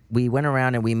we went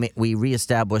around and we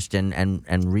reestablished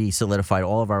and re-solidified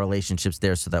all of our relationships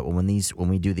there, so that when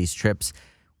we do these trips,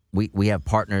 we have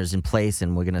partners in place,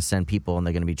 and we're gonna send people, and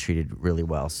they're gonna be treated really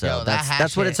well. So Yo, that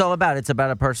that's what shit- it's all about. It's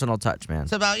about a personal touch, man.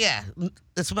 It's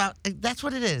about that's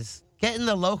what it is. Getting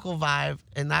the local vibe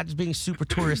and not just being super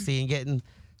touristy and getting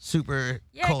super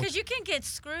Yeah, cold. because you can get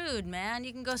screwed, man.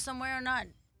 You can go somewhere and not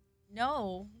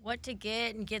know what to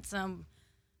get and get some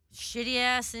shitty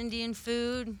ass Indian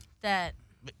food that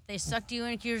they sucked you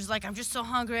in. You're just like, I'm just so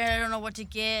hungry, I don't know what to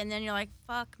get, and then you're like,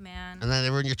 fuck, man. And then they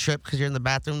ruin your trip because you're in the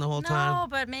bathroom the whole time. No,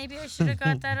 but maybe I should have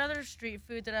got that other street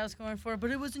food that I was going for,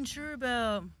 but I wasn't sure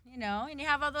about. You know, and you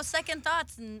have all those second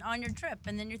thoughts on your trip,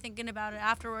 and then you're thinking about it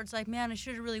afterwards, like, man, I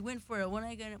should have really went for it. When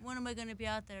am I gonna be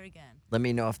out there again? Let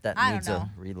me know if that I needs don't a know.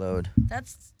 reload.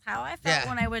 That's how I felt Yeah.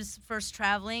 when I was first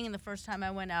traveling and the first time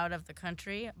I went out of the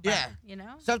country. But, Yeah. you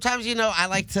know. Sometimes, I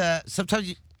like to.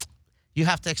 Sometimes you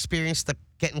have to experience the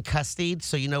getting cussied,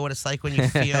 so you know what it's like when you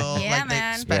feel Yeah, like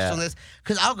man. the specialness.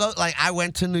 Because I'll go. Like I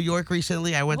went to New York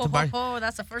recently. I went to Bar. Oh,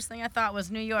 that's the first thing I thought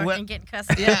was New York What- and getting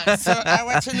cussed. Yeah, so I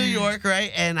went to New York,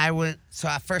 right? And I went. So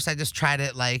at first, I just tried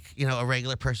it like a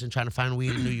regular person trying to find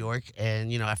weed in New York,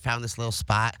 and I found this little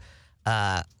spot,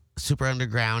 super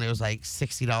underground. It was like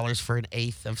 $60 for an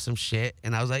eighth of some shit,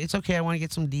 and I was like, it's okay. I want to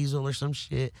get some diesel or some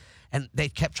shit. And they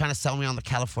kept trying to sell me on the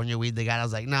California weed they got. I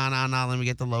was like, no, let me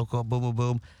get the local. Boom, boom,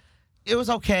 boom. It was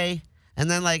okay. And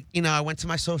then, I went to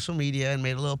my social media and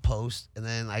made a little post. And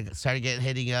then I started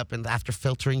hitting up. And after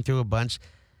filtering through a bunch,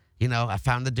 I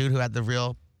found the dude who had the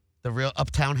real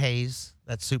Uptown haze.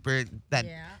 That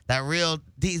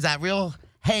real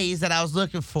haze that I was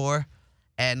looking for.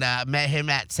 And met him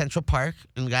at Central Park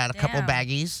and got a couple Damn.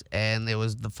 baggies. And it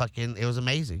was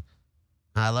amazing.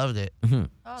 I loved it. Oh,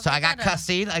 So they I got gotta-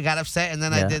 cussied, I got upset, and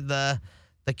then I Yeah. did the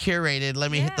curated,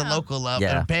 let me hit the Yeah. local up,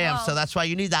 Yeah. and bam. Well, so that's why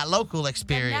you need that local And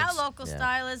experience. now local Yeah.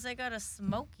 style is they gotta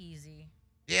smoke easy.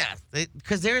 Yeah,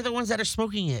 because they're the ones that are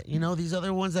smoking it. These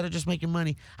other ones that are just making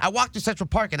money. I walked to Central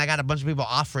Park, and I got a bunch of people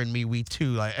offering me weed,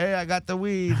 too. Like, hey, I got the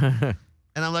weed.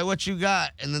 And I'm like, what you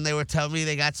got? And then they would tell me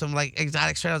they got some,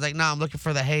 exotic strain. I was like, no, I'm looking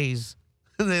for the haze.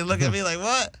 And they look at me like,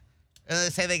 what? And they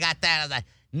say they got that. I was like,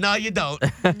 no, you don't.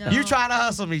 No. You trying to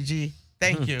hustle me, G.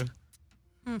 Thank you.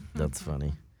 That's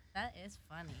funny. That is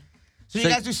funny. So you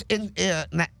guys do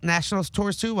national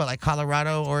tours too? What, like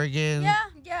Colorado, Oregon?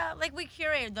 Yeah. Like we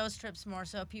curate those trips more,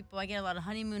 so I get a lot of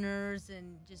honeymooners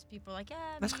and just people like, yeah,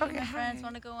 Let's me go and get my friends high.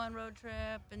 want to go on road trip,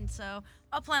 and so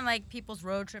I'll plan people's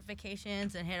road trip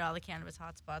vacations and hit all the cannabis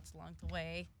hotspots along the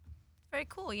way. Very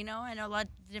cool, I know a lot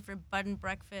of different bud and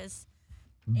breakfasts.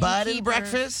 Bud and innkeepers.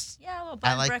 breakfast? Yeah, little I bud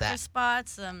and like breakfast that.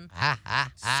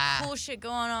 spots. Cool shit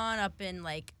going on up in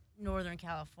Northern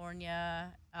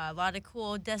California. A lot of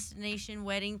cool destination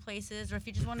wedding places, or if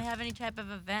you just want to have any type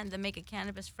of event that make it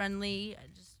cannabis friendly.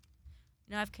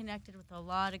 I've connected with a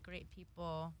lot of great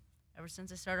people ever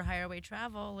since I started Higher Way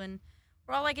Travel, and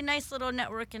we're all like a nice little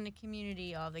network in the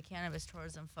community, all the cannabis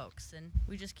tourism folks, and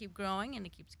we just keep growing, and it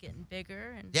keeps getting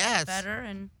bigger and Yeah, it's- better.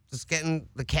 And Just getting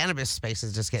the cannabis space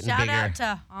is just getting shout bigger. out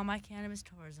to all my cannabis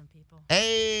tourism people.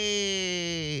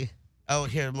 Hey. Oh,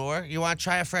 here more. You want to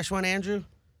try a fresh one, Andrew?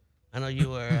 I know you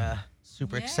were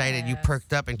super excited. You Yes.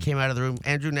 perked up and came out of the room.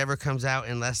 Andrew never comes out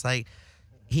unless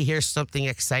he hears something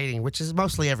exciting, which is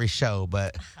mostly every show.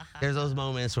 But there's those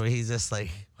moments where he's just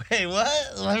like, "Wait,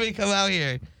 what? Let me come out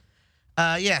here."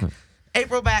 Yeah.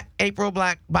 April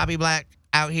Black, Bobby Black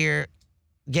out here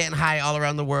getting high all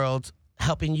around the world,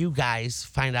 helping you guys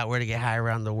find out where to get high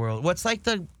around the world. What's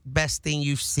the best thing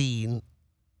you've seen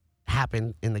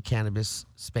happen in the cannabis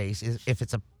space? If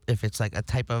it's like a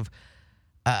type of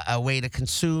a way to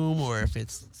consume, or if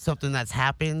it's something that's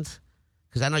happened?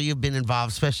 Because I know you've been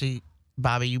involved, especially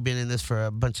Bobby. You've been in this for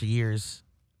a bunch of years.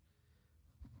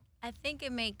 I think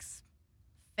it makes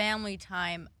family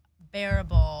time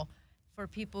bearable for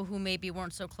people who maybe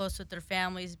weren't so close with their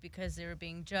families because they were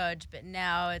being judged, but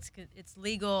now it's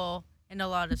legal in a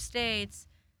lot of states.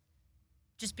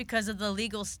 Just because of the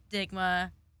legal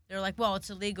stigma, they're like, well, it's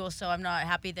illegal, so I'm not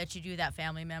happy that you do that,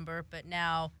 family member, but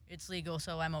now it's legal,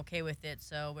 so I'm okay with it,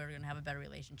 so we're going to have a better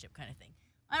relationship kind of thing.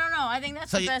 I don't know. I think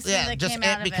that's the best thing that just came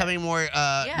out it of becoming it. more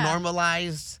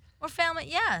normalized. Or family,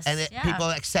 yes. And yeah. people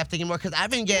accepting it more. Because I've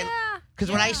been getting, Yeah,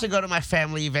 because when I yeah. used to go to my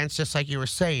family events, just like you were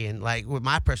saying, like with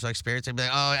my personal experience, I'd be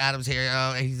like, oh, Adam's here.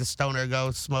 Oh, he's a stoner,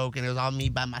 go smoke. And it was all me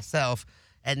by myself.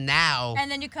 And now, And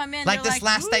then you come in, like they're this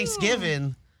last "Woo."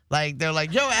 Thanksgiving, like they're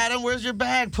like, yo, Adam, where's your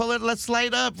bag? Pull it, let's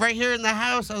light up right here in the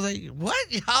house. I was like,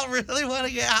 what? Y'all really want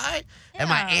to get high? And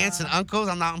my Yeah. aunts and uncles,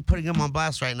 I'm not putting them on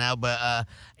blast right now, but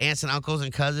aunts and uncles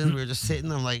and cousins, we were just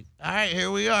sitting. I'm like, all right,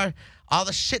 here we are. All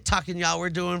the shit talking y'all were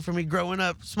doing for me growing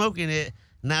up, smoking it.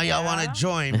 Now y'all want to Yeah.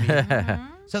 join me. Mhm.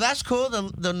 So that's cool,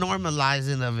 the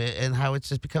normalizing of it and how it's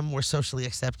just become more socially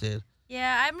accepted.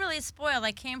 Yeah, I'm really spoiled.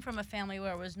 I came from a family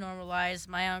where it was normalized.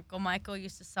 My Uncle Michael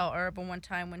used to sell herb, and one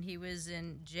time when he was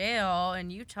in jail in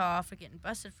Utah for getting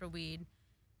busted for weed,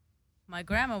 my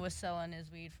grandma was selling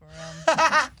his weed for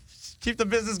him. Keep the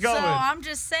business going. So I'm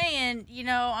just saying,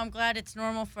 I'm glad it's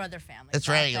normal for other families. It's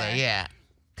out regular, there. yeah.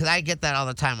 Because I get that all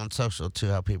the time on social, too,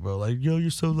 how people are like, yo, you're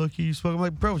so lucky you smoke. I'm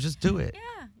like, bro, just do it.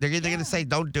 Yeah. They're either going to say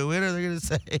don't do it or they're going to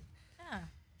say... Yeah.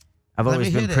 I've Let always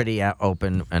me been hit it. pretty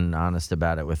open and honest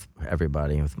about it with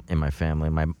everybody in my family.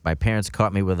 My parents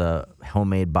caught me with a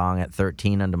homemade bong at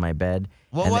 13 under my bed.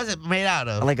 What And was it made out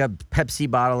of? Like a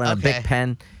Pepsi bottle and a Okay. Bic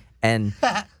pen, and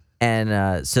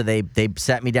so they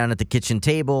sat me down at the kitchen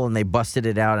table and they busted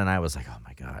it out, and I was like, oh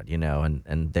my God,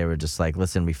 and they were just like,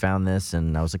 listen, we found this,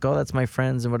 and I was like, oh, that's my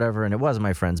friends and whatever, and it was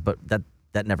my friends, but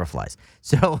that never flies.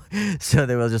 So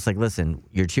they were just like, listen,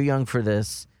 you're too young for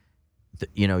this,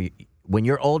 when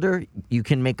you're older, you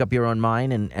can make up your own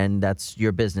mind, and that's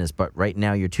your business. But right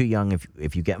now, you're too young.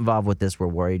 If you get involved with this, we're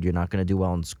worried you're not going to do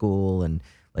well in school, and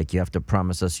like you have to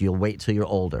promise us you'll wait till you're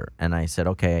older. And I said,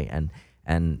 okay.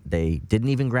 And they didn't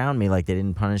even ground me, like they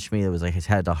didn't punish me. It was like I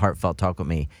had a heartfelt talk with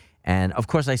me. And of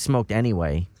course, I smoked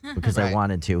anyway because I Right.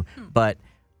 wanted to. But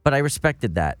I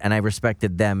respected that, and I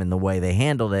respected them in the way they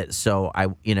handled it. So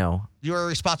You were a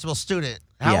responsible student.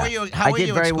 How yeah. were you? How I were did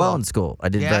you very in well school? in school. I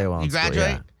did Yeah? very well You in school.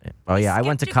 graduate? Yeah. Oh yeah, I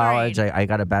went to Skipped a college. grade. I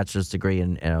got a bachelor's degree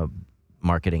in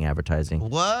marketing advertising.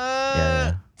 What?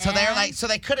 Yeah. So they're And- like, so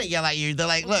they couldn't yell at you. They're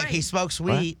like, look, he Right. smokes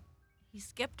weed. He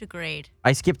skipped a grade.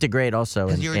 I skipped a grade also.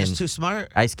 Because you were just too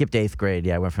smart. I skipped 8th grade.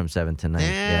 Yeah, I went from 7th to 9th.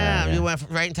 Damn, yeah. you went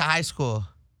right into high school.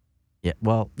 Yeah,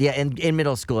 well, yeah, in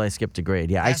middle school, I skipped a grade.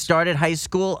 Yeah, I That's- started high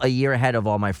school a year ahead of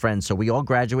all my friends. So we all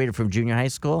graduated from junior high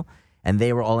school, and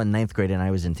they were all in 9th grade, and I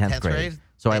was in 10th 10th grade. grade?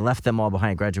 So I left them all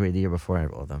behind. Graduated the year before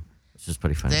all of them, which is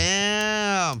pretty funny.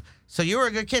 Damn. So you were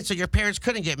a good kid, so your parents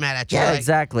couldn't get mad at you. Yeah, Like-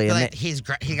 exactly. they're And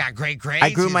like, he got great grades. I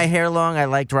grew my He's- hair long. I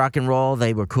liked rock and roll.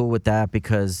 They were cool with that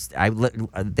because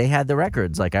they had the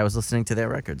records. Like I was listening to their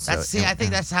records. So, See, I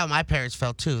think that's how my parents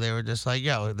felt too. They were just like,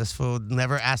 yo, this fool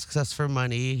never asks us for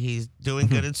money. He's doing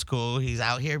good in school. He's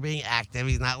out here being active.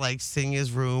 He's not like sitting in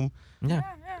his room yeah.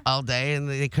 all day, and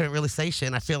they couldn't really say shit.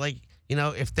 And I feel like,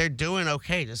 if they're doing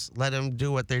okay, just let them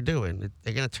do what they're doing.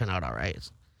 They're going to turn out all right.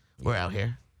 We're out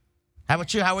here. How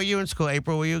about you? How were you in school,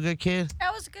 April? Were you a good kid?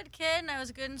 I was a good kid, and I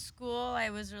was good in school. I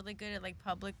was really good at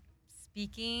public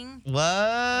speaking. What?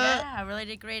 Yeah, I really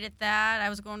did great at that. I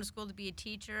was going to school to be a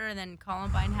teacher, and then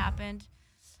Columbine happened,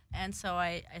 and so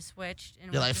I switched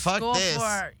and You're went like, to "Fuck school this."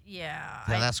 for Yeah,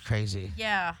 I- that's crazy.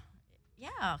 yeah,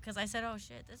 because I said, oh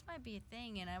shit, this might be a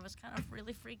thing, and I was kind of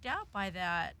really freaked out by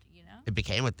that, It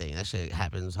became a thing. That shit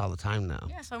happens all the time now.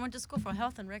 Yeah, so I went to school for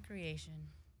health and recreation.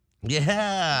 Yeah.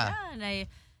 Yeah, and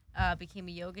I became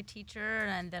a yoga teacher,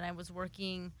 and then I was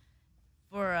working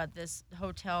for this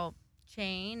hotel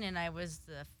chain, and I was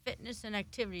the fitness and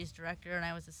activities director, and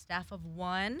I was a staff of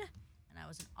one, and I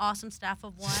was an awesome staff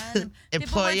of one. People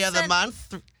Employee would of the send-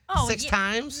 month? Oh, 6 yeah,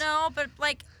 times? No, but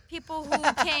people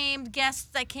who came, guests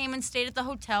that came and stayed at the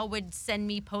hotel would send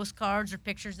me postcards or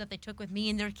pictures that they took with me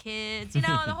and their kids, the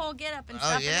whole get up and Oh,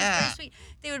 stuff. And it was yeah. very sweet.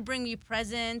 They would bring me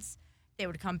presents. They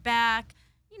would come back.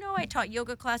 I taught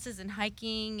yoga classes and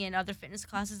hiking and other fitness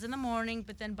classes in the morning,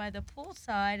 but then by the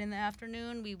poolside in the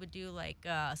afternoon, we would do a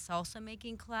salsa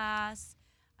making class.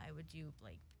 I would do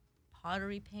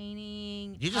pottery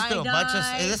painting. You just do a bunch of...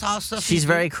 tie-dye. Is this all stuff She's you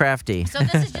do? very crafty. So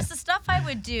this is just the stuff I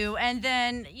would do, and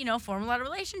then form a lot of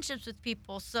relationships with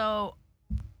people. So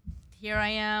here I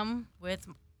am with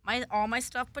all my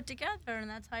stuff put together, and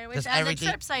that's how I always. Just And everything-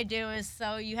 the trips I do is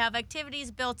so you have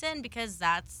activities built in because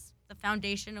that's the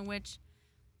foundation in which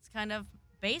it's kind of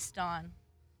based on.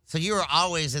 So you were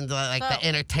always into the So-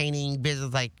 entertaining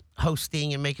business, like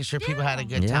hosting and making sure people had a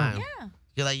good Yeah. time. Yeah.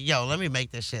 You're like, yo, let me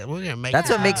make this shit. We're gonna make. That's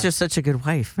this what makes happen. her such a good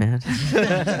wife, man. She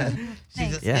Thanks.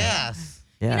 just- Yeah. Yes.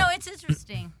 Yeah. It's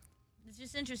interesting. It's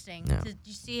just interesting Yeah. to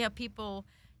see how people,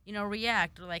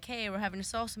 react. Or like, hey, we're having a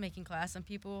salsa making class, and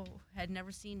people who had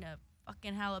never seen a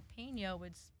fucking jalapeno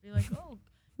would be like, oh,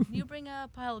 can you bring a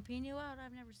jalapeno out?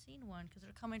 I've never seen one because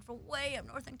they're coming from way up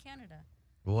north in Canada.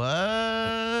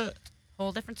 What?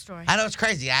 Whole different story. I know it's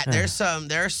crazy. There's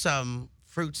some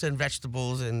fruits and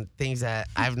vegetables and things that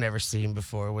I've never seen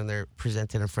before when they're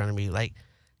presented in front of me. Like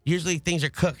usually things are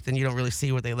cooked and you don't really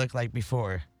see what they look like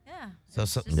before. Yeah. So,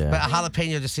 it's just Yeah. but a weird.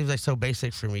 jalapeno just seems like so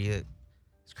basic for me.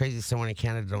 It's crazy someone in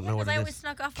Canada don't know what I it always is.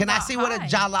 snuck off. Can I about see what a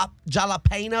high.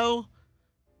 jalapeno?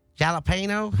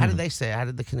 Jalapeno? How did they say it? How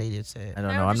did the Canadians say it? I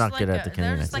don't know. I'm not good at the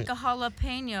Canadian They're just accent. like a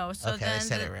jalapeno. So Okay, then they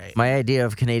said it right. My idea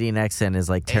of Canadian accent is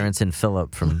like Terrence and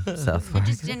Phillip from South It Park.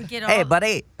 just didn't get all. Hey,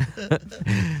 buddy.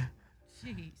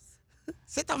 Jeez.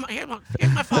 Sit down. Here's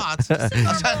my thoughts. Just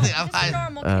I'm trying to think. just a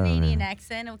normal Canadian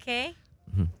accent, okay?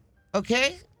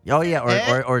 Okay. Oh yeah,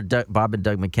 Eh? or Bob and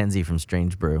Doug McKenzie from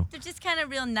Strange Brew. They're just kind of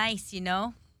real nice, you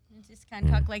know? They just kind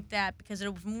of talk like that because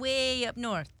they're from way up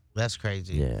north. That's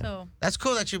crazy. Yeah. So That's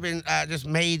cool that you've been just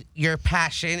made your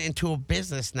passion into a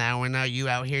business now, and now you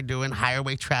out here doing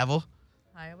highway travel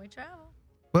highway travel.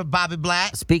 with Bobby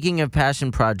Black. Speaking of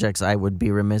passion projects, I would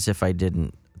be remiss if I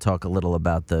didn't talk a little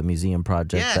about the museum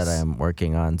project Yes. that I am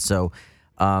working on. So,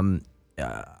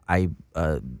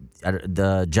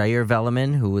 the Jair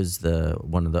Velleman, who is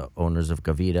one of the owners of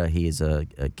Gavita, he is a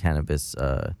cannabis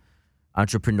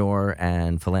entrepreneur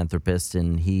and philanthropist,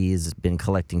 and he's been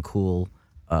collecting cool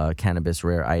cannabis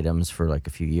rare items for like a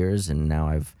few years, and now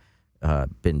I've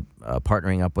been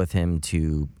partnering up with him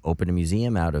to open a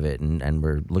museum out of it, and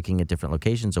we're looking at different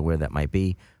locations of where that might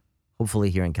be, hopefully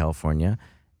here in California,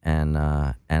 and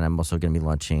I'm also going to be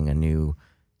launching a new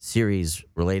series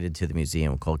related to the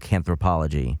museum called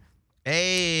Canthropology,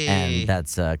 Hey. and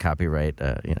that's copyright,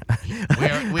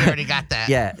 we already got that.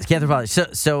 Yeah, it's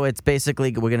Canthropology. So it's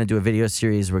basically we're going to do a video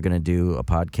series, we're going to do a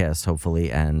podcast,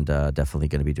 hopefully, and definitely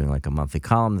going to be doing like a monthly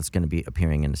column that's going to be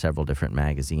appearing in several different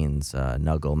magazines,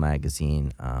 Nuggle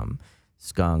magazine,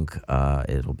 Skunk.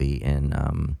 It'll be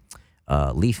in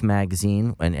Leaf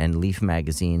magazine, and Leaf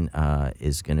magazine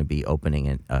is going to be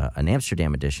opening an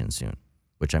Amsterdam edition soon,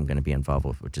 which I'm going to be involved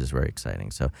with, which is very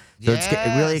exciting. So it's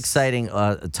a really Yes. exciting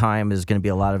time. There's going to be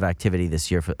a lot of activity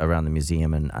this year around the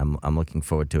museum, and I'm looking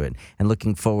forward to it. And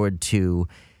looking forward to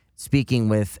speaking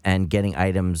with and getting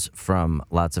items from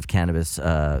lots of cannabis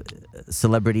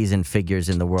celebrities and figures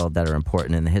in the world that are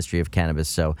important in the history of cannabis.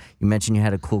 So you mentioned you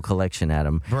had a cool collection,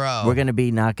 Adam. Bro. We're going to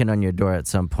be knocking on your door at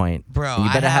some point. Bro,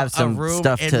 you better I have some a room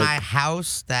stuff in to. my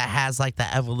house that has like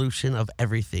the evolution of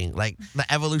everything, like the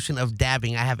evolution of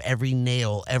dabbing. I have every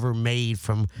nail ever made,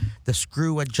 from the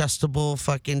screw adjustable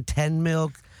fucking 10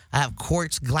 mil. I have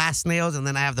quartz glass nails, and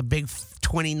then I have the big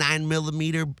 29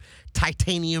 millimeter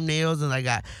titanium nails, and I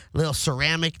got little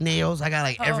ceramic nails. I got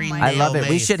like every my nail I love it. We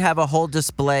made. should have a whole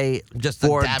display Just the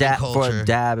for dabbing culture. for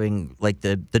dabbing, like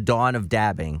the dawn of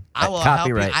dabbing. I will help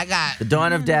you. Copyright. I got the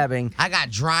dawn of dabbing. I got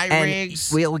dry And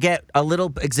rigs. we'll get a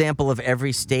little example of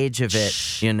every stage of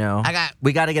it. You know,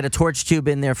 we got to get a torch tube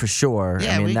in there for sure.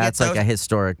 Yeah, I we mean get that's like those. a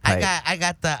historic pipe. I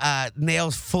got the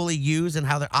nails fully used and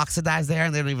how they're oxidized there,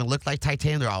 and they don't even look like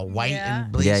titanium. They're all white Yeah.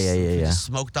 and bleached. Yeah.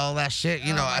 Smoked all that shit.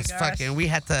 You know, my it's gosh. fucking.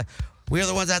 We're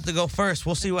the ones that have to go first.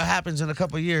 We'll see what happens in a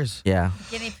couple of years. Yeah,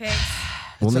 Guinea pigs.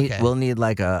 okay. we'll need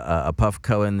like a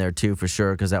Puffco in there too for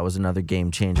sure, because that was another game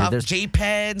changer. Puff There's- G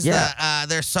pens. Yeah.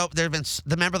 There's been.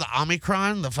 Remember the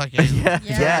Omicron? The fucking.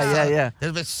 yeah.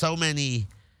 There's been so many.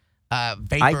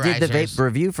 Vaporizers. I did the vape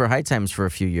review for High Times for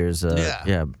a few years.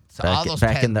 Yeah. So back, all those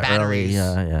back in the batteries.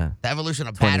 early, The evolution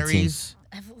of 20 batteries.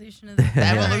 Evolution of the The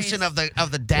evolution of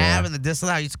the dab Yeah. and the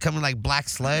distillate. It used to come in like black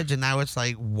sludge, and now it's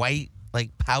like white,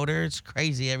 like powder. It's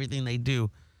crazy everything they do.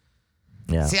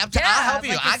 yeah. See, I'll Yeah, help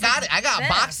you. like I it's got it. I got this.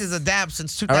 boxes of dabs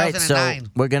since All right, so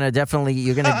 2009. we're gonna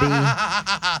you're gonna be.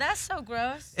 That's so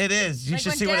gross. It is. You Like, should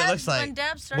when see what it dabs- looks like. When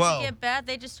dabs start Whoa. to get bad,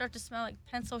 they just start to smell like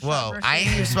pencil Whoa, sharpener. I ain't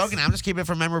even shavings. smoking. I'm just keeping it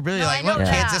for memorabilia. No, Like, I know look,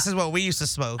 kids, that. this is what we used to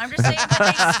smoke. I'm just saying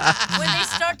when they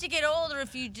start to get older,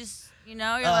 if you just, you're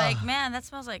like, man, that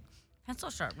smells like pencil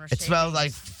sharpener. It smells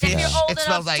like fish. If you're old It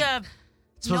smells enough like. to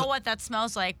smells- know what that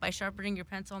smells like by sharpening your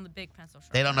pencil on the big pencil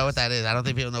sharpener. They don't know what that is. I don't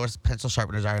think people know what pencil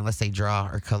sharpeners are unless they draw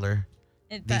or color.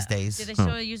 these days. Do they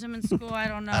still use them in school? I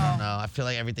don't know. I don't know. I feel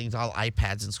like everything's all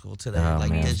iPads in school today, Oh, like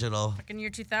man. digital. Fucking year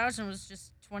 2000 was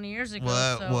just 20 years ago.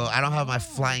 Well, so, well, I don't have my Did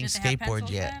flying they have skateboard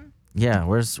pencils yet. then? Yeah,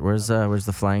 where's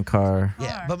the flying car?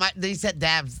 Yeah, Car. but they said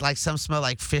dabs. Like some smell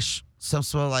like fish, some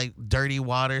smell like dirty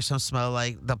water, some smell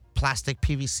like the plastic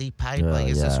PVC pipe. Like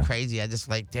it's just yeah. crazy. I just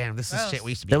like, damn, this is Gross. shit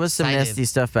we used to be. There was some excited. nasty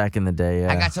stuff back in the day.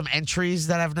 Yeah. I got some entries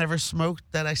that I've never smoked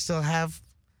that I still have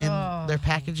in Oh. their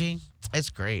packaging. It's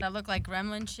great. That look like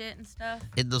gremlin shit and stuff.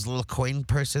 In those little coin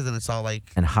purses, and it's all like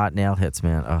and hot nail hits,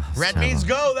 man. Oh, red so- means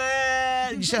go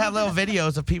there. You should have little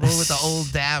videos of people with the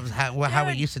old dabs, how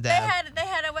we Dude, used to dab. They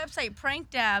had a website, Prank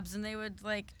Dabs, and they would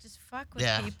like just fuck with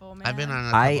Yeah, people, man. I've been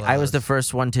on. I was the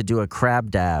first one to do a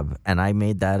crab dab, and I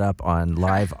made that up on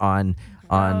live on.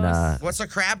 What's a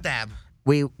crab dab?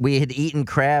 We had eaten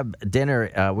crab dinner.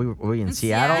 We were in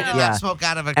Seattle. Seattle. Yeah. Smoke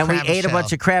out of a And we crab ate a shell.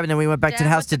 bunch of crab, and then we went back to the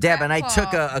Dab house with to the dab. crab And I took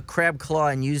claw. a crab claw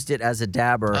and used it as a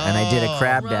dabber, and I did a Oh.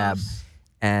 crab dab. Gross.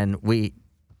 And we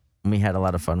We had a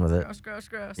lot of fun with it. Gross.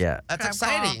 Yeah. That's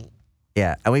Crab claw. exciting.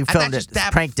 Yeah, and we thought filmed you it.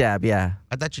 stabbed- Prank dab, yeah.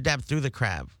 I thought you dabbed through the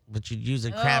crab, but you'd use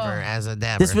a crabber as a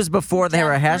dabber. This was before they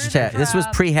were a Dab through the hashtag. This was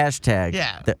crab. pre-hashtag.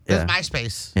 yeah. Th- This yeah. is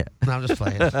MySpace. Yeah. No, I'm just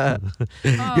playing.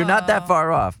 You're not that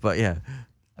far off, but yeah.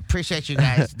 Appreciate you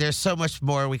guys. There's so much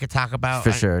more we could talk about.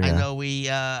 For sure, I yeah. know we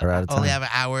We're out of only time. have an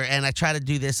hour, and I try to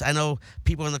do this. I know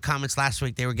people in the comments last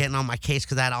week, they were getting on my case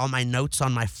because I had all my notes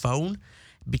on my phone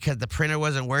because the printer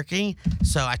wasn't working.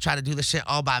 So I try to do this shit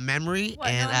all by memory. What,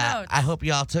 and no notes? I hope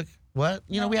y'all took what?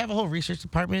 You know, we have a whole research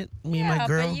department, me and my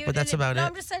girl, but that's about no, it.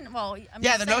 I'm just saying. Well, I'm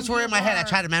Yeah, just the saying notes were you in my head. I were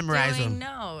tried to memorize doing them.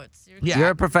 Notes. Yeah. You're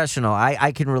a professional.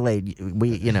 I can relate. We,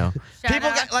 you know, Shout People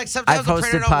out. get like sometimes I've the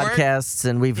printer hosted don't work. podcasts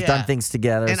and we've Yeah. done things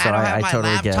together, And so I don't have I my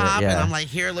totally get laptop, it. and Yeah. I'm like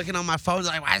here looking on my phone.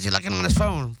 Like, why is he looking on his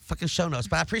phone? Fucking show notes.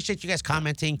 But I appreciate you guys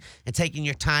commenting and taking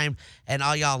your time, and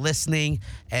all y'all listening,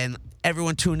 and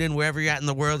everyone tuned in wherever you're at in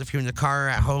the world. If you're in the car or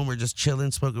at home or just chilling,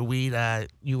 smoking weed,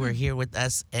 you were here with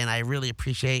us, and I really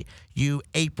appreciate you,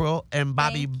 April and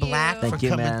Bobby Thank Black, you. for Thank you,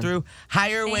 coming man. through.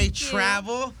 Higher Way Thank you.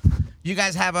 Travel. You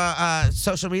guys have a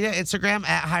social media, Instagram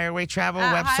at Higher Way Travel,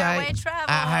 At website Higher Way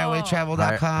Travel. at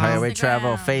higherwaytravel.com. Highway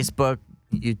Travel, Instagram. Facebook,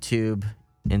 YouTube,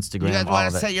 Instagram, You guys all want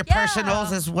of to it. say your Yeah.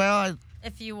 personals as well?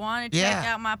 If you want to check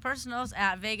Yeah. out my personals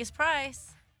at Vegas Price.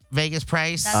 Vegas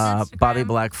Price. That's Instagram. Bobby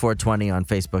Black 420 on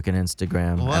Facebook and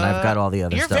Instagram, and I've got all the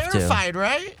other You're stuff verified,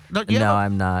 right? No, too. No,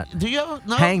 I'm not. Do you?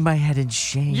 No. Hang my head in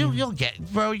shame. You'll get,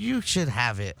 bro. You should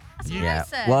have it. That's what yeah. I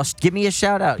said. Well, give me a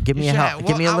shout out. Give me a You help. should.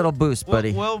 Give me a Well, little boost,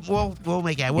 buddy. We'll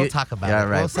make it. We'll talk about yeah, it.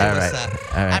 right, We'll say all what's right, up.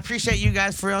 all right. I appreciate you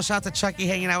guys for real. Shout out to Chucky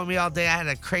hanging out with me all day. I had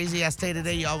a crazy ass day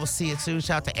today. Y'all will see it soon.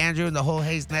 Shout out to Andrew and the whole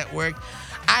Hayes Network.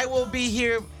 I will be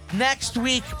here next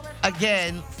week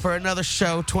again for another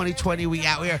show. 2020, we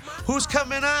out here. Who's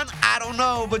coming on? I don't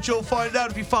know, but you'll find out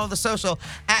if you follow the social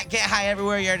at Get High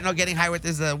Everywhere. You already know Getting High With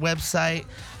is the website.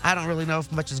 I don't really know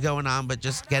if much is going on, but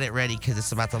just get it ready because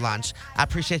it's about to launch. I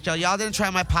appreciate y'all. Y'all didn't try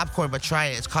my popcorn, but try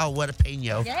it. It's called What a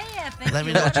Pino. yeah, thank Let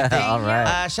me you. know what you think. All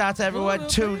right. Shout out to everyone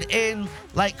tuned in.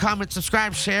 Like, comment,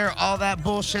 subscribe, share, all that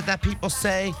bullshit that people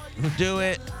say. Do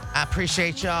it. I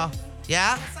appreciate y'all.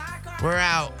 Yeah? We're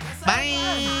out. Bye.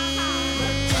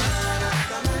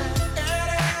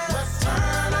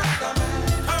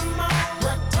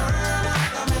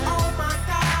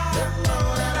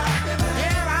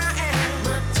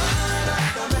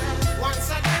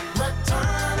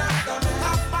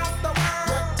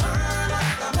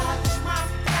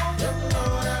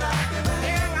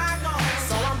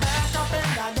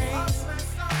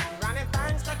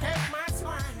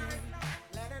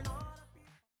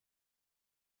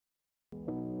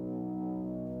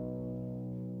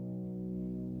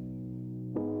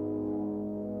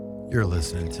 You're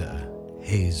listening to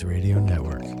Hayes Radio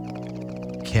Network,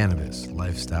 Cannabis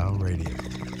Lifestyle Radio.